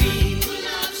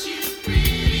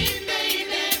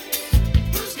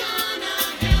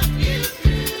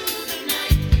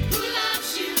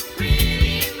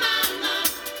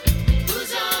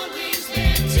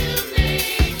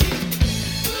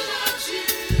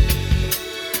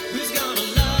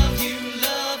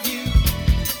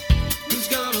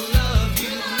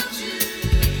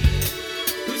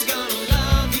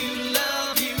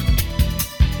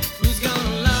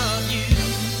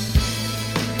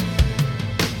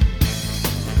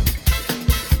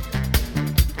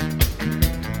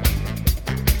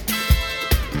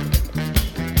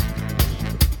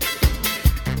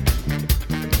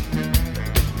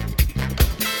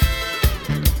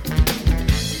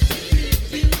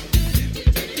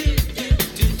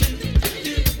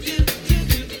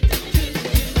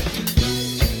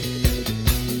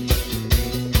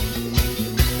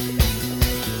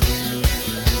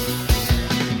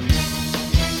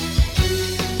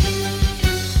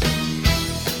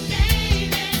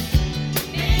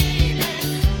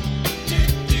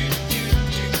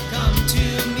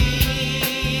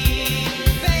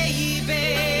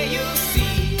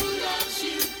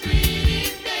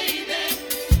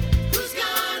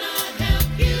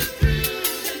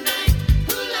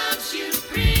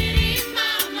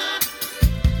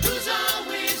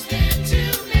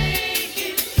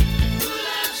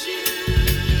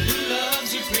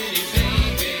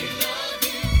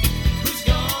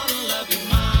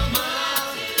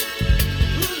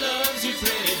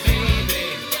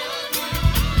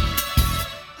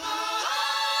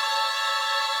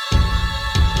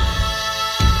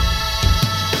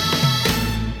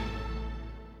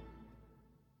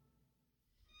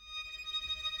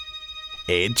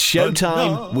It's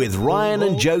Showtime with Ryan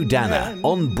and Joe Danner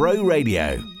on Bro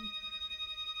Radio.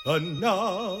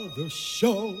 Another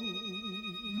show.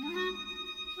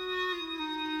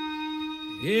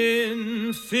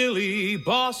 In Philly,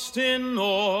 Boston,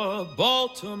 or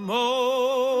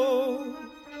Baltimore,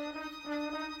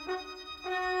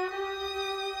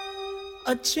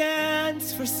 A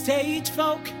chance for stage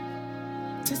folk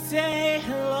to say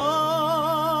hello.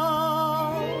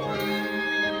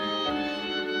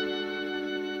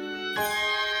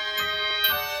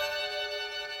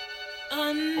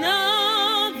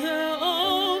 Another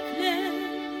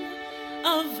opening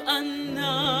of another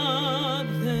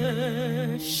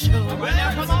show. Well,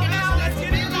 now, come on now, let's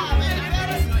get in on it.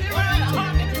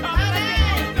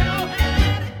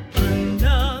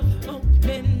 Another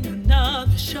opening,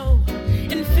 another show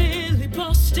in Philly,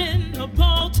 Boston, or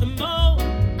Baltimore.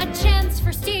 A chance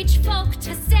for stage folk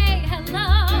to say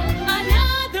hello.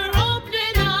 Another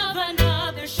opening of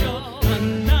another show.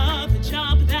 Another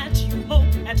job that you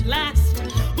hope at last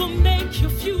will make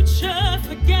your future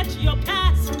forget your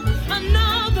past.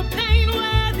 Another pain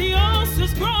where the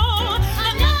ulcers grow.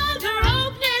 Another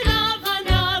opening of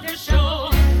another show.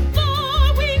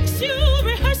 4 weeks you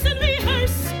rehearse and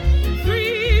rehearse.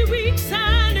 3 weeks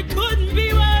and it couldn't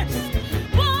be worse.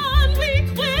 1 week,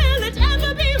 will it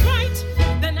ever be right?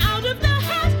 Then out of the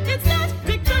hat, it's that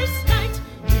big first night.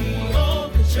 The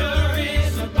overture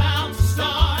is about to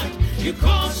start. You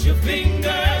cross your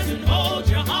fingers and hold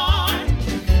your heart.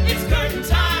 It's curtain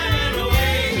time and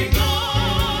away we go.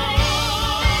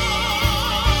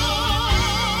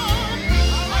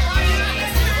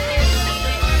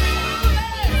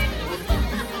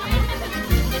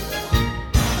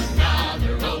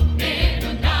 another opening,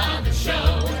 another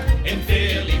show in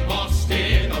Philly,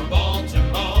 Boston, or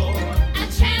Baltimore. A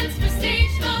chance for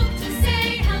stage folk to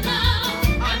say hello.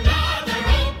 Another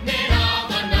opening of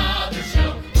another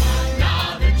show.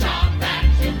 Another job that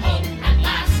you hope at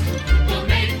last will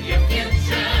make your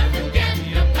future forget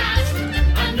your past.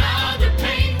 Another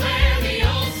pain where the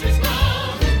ulcers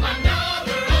grow.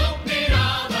 Another opening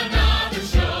of another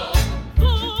show.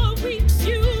 4 weeks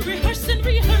you rehearse and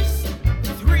rehearse.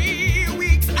 3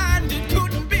 weeks and it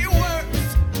couldn't be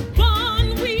worse.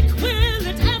 1 week, will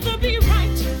it ever be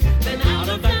right? Then out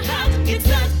of the hat, it's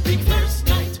that big first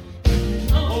night.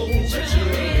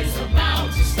 Overture is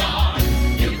about to start.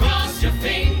 You cross your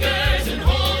fingers and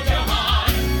hold your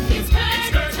heart. It's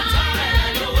curtain time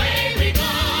and away we go.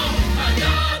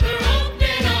 Another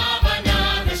opening of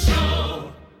another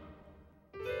show.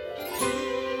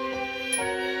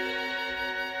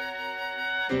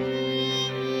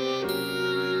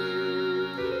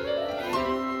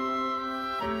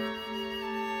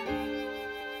 Another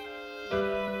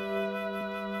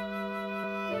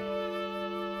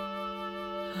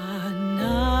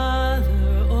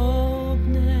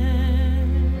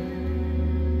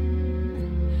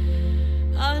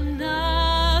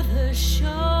another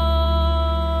show,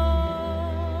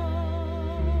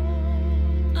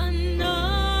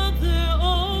 another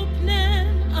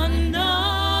opening,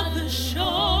 another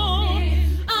show,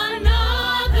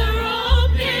 another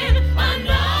opening,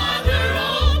 another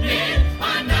opening,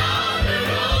 another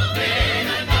opening,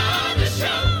 another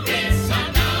show. It's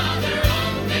another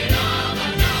opening of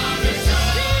another show.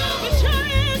 The overture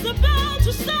is about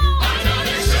to start.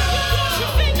 Another show. Cross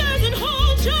your fingers and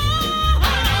hold your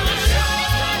heart. Another show.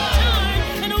 It's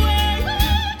time and away we go.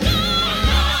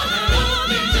 Another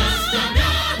opening, just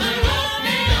another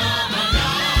opening of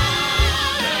another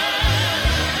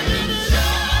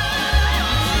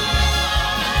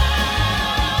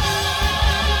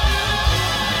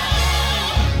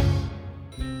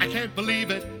I can't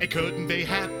believe it, it couldn't be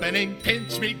happening.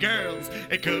 Pinch me, girls,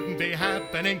 it couldn't be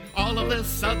happening. All of this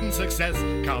sudden success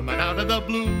coming out of the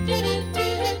blue.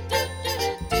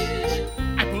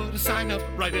 I put a sign up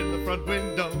right in the front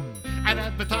window, an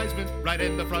advertisement right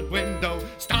in the front window.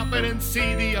 Stop it and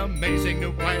see the amazing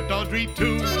new plant Audrey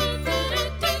 2.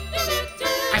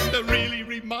 And the really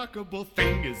remarkable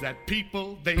thing is that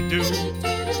people, they do.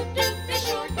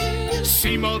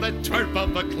 Simo, the twerp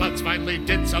of the klutz, finally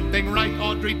did something right.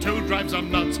 Audrey 2 drives them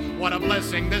nuts. What a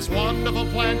blessing, this wonderful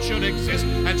plant should exist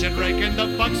and should rake in the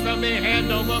bucks from me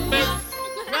hand over fist.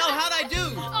 Well, how'd I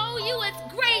do? Oh, you was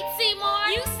great,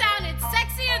 Seymour. You sounded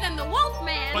sexier than the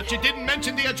Wolfman. But you didn't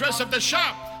mention the address of the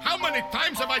shop. How many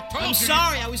times have I told you? I'm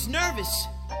sorry, I was nervous.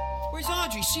 Where's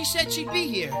Audrey? She said she'd be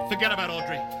here. Forget about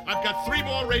Audrey. I've got 3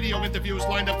 more radio interviews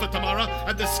lined up for tomorrow,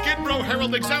 and the Skid Row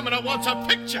Herald Examiner wants a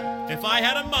picture. If I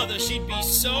had a mother, she'd be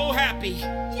so happy.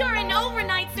 You're an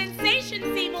overnight sensation,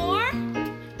 Seymour.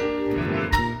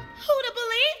 Who'd have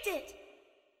believed it?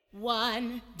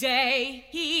 One day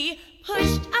he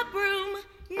pushed a broom,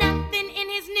 nothing in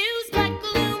his news but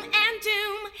gloom and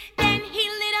doom. Then he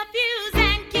lit a fuse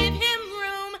and give him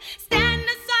room. Stand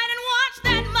aside and watch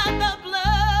that mother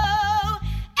blow.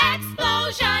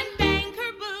 Explosion, bang,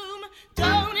 kerboom.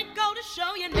 Don't it go to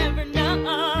show you never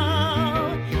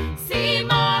know?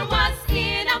 Seymour was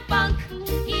in a funk.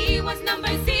 He was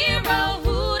number 0.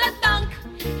 Who'd have thunk?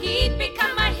 He'd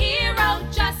become a hero,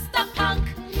 just a punk.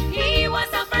 He was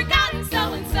a forgotten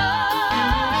so-and-so.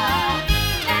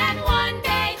 And one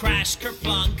day, Crash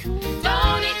kerplunk.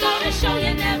 don't it go to show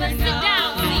you never know? Sit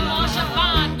down, Seymour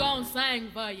Chiffon gon' sing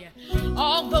for you.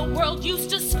 All the world used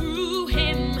to screw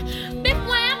him. Bip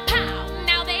wham pow,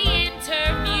 now they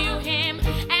interview him.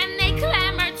 And they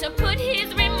clamor to put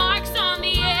his remarks on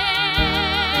the air.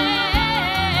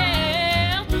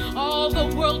 All the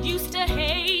world used to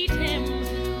hate him.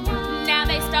 Now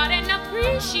they start and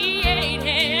appreciate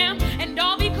him. And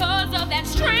all because of that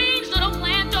strange little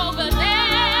plant over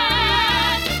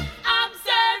there.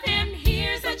 Observe him,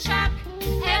 here's a chap.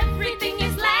 Everything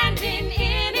is landing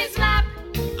in his lap.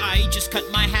 I just cut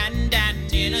my hand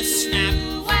and in a snap,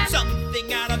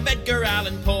 something out of Edgar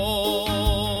Allan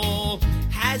Poe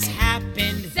has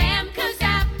happened. Zam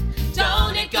kazap,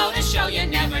 don't it go to show you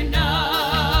never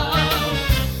know?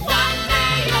 One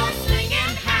day you're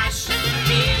slinging hash,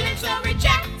 feeling so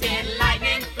rejected,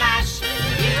 lightning flash.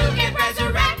 You get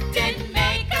resurrected,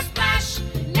 make a splash.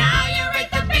 Now you're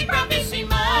at the big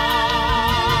bravissimo.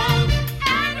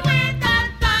 And with a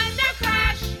thunder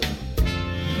crash,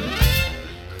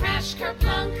 crash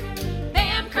kerplunk,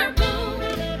 bam kerboom,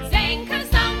 zang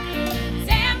kazunk,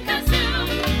 zam kazoom,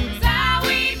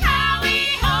 zowie powie,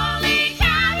 holy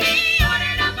cow, he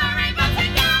ordered up a rainbow to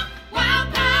go. Wow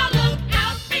pow, look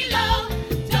out below,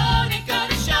 don't it go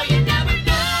to show you never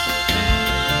know?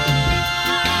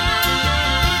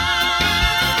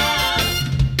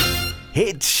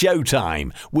 It's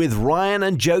Showtime with Ryan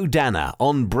and Joe Danner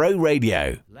on Bro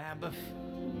Radio. Lambeth,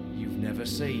 you've never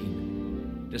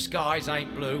seen. The skies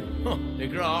ain't blue. The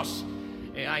grass,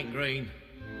 it ain't green.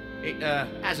 It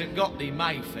hasn't got the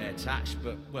Mayfair touch,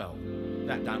 but, well,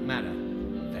 that don't matter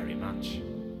very much.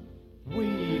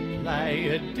 We play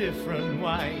a different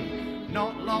way,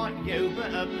 not like you,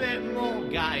 but a bit more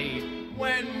gay.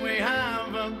 When we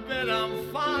have a bit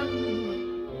of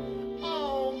fun,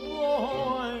 oh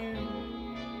boy.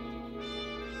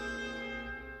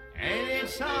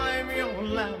 Anytime you're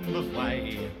Lambeth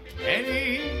way,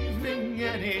 any evening,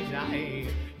 any day,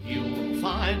 you'll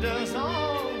find us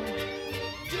all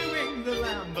doing the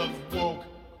Lambeth walk.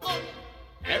 Oh,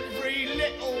 every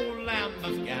little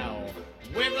Lambeth gal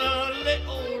with a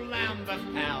little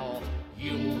Lambeth pal,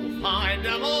 you'll find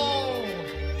them all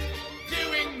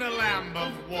doing the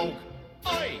Lambeth walk.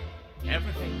 Oi!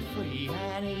 Everything free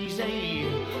and easy.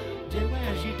 Do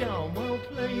as you don't, well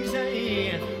please,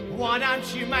 eh? Why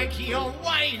don't you make your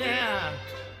way there?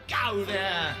 Go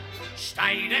there,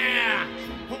 stay there.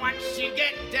 Once you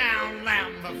get down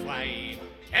Lambeth way,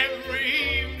 every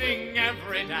evening,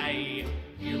 every day,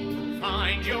 you'll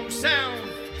find yourself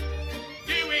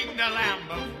doing the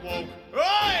Lambeth walk.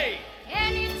 Oi!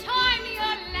 Anytime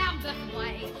you're Lambeth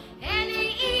way,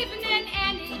 any evening,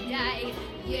 any day,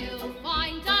 you'll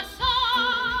find us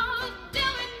all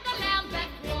doing the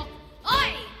Lambeth walk.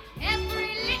 Oi! Every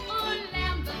little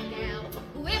Lambeth gal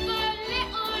with a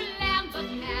little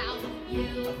Lambeth pal,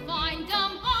 you'll find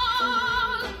them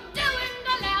all doing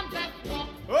the Lambeth walk.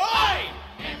 Oi!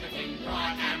 Everything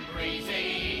bright and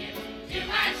breezy, do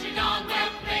as you don't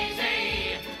well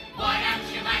pleasy. Why don't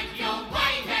you make your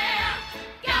way there?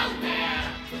 Go there,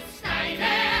 stay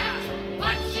there.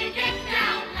 Once you get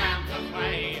down Lambeth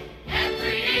way,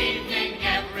 every evening,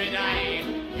 every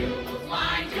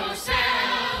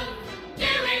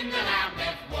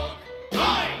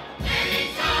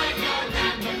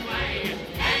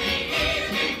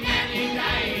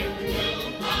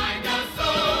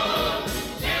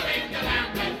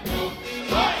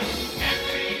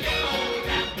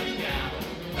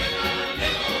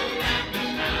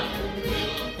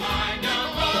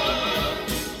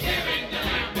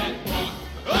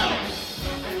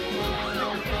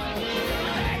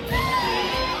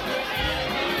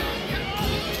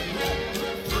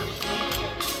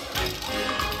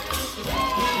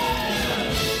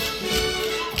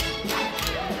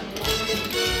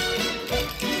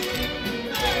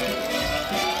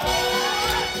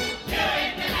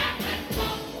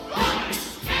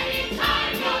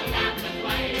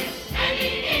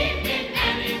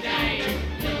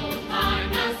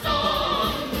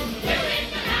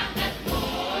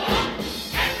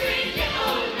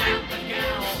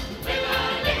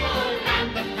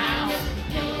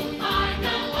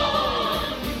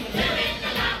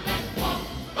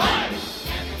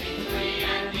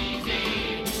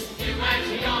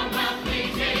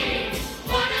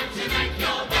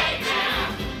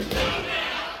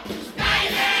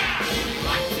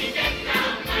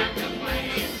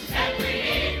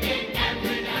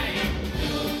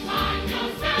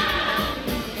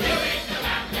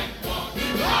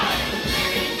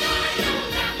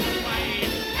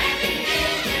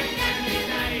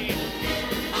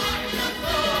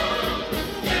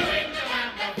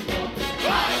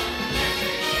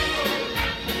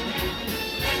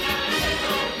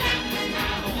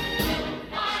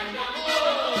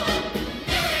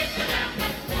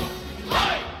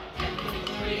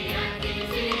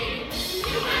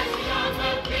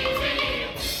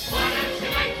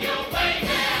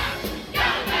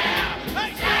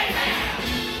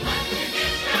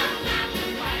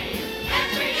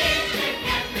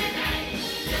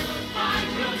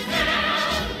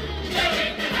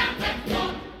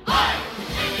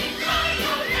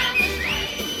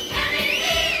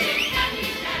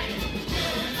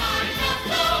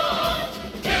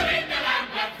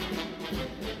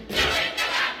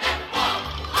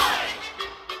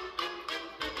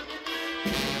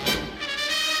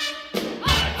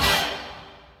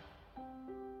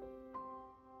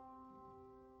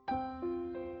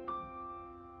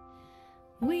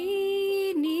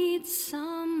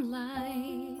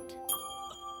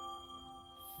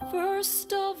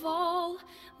First of all,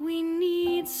 we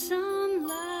need some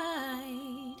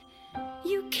light.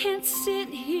 You can't sit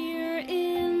here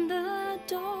in the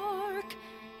dark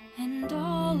and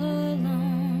all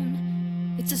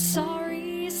alone. It's a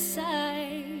sorry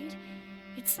sight.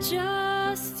 It's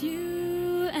just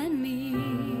you and me.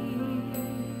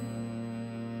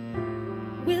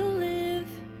 We'll live,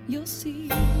 you'll see.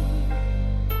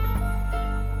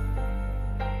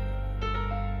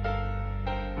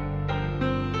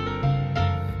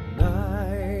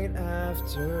 Night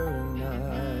after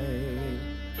night,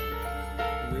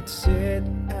 we'd sit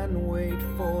and wait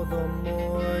for the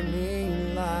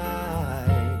morning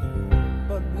light.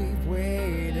 But we've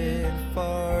waited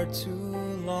far too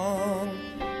long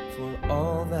for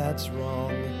all that's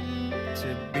wrong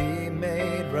to be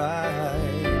made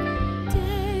right.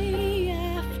 Day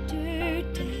after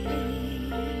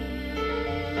day,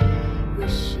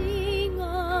 wishing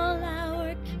all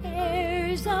our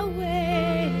cares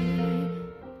away,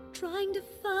 trying to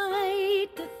fight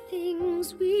the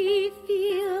things we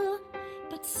feel,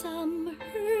 but some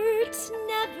hurts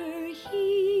never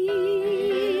heal.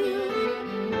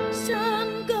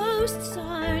 Some ghosts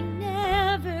are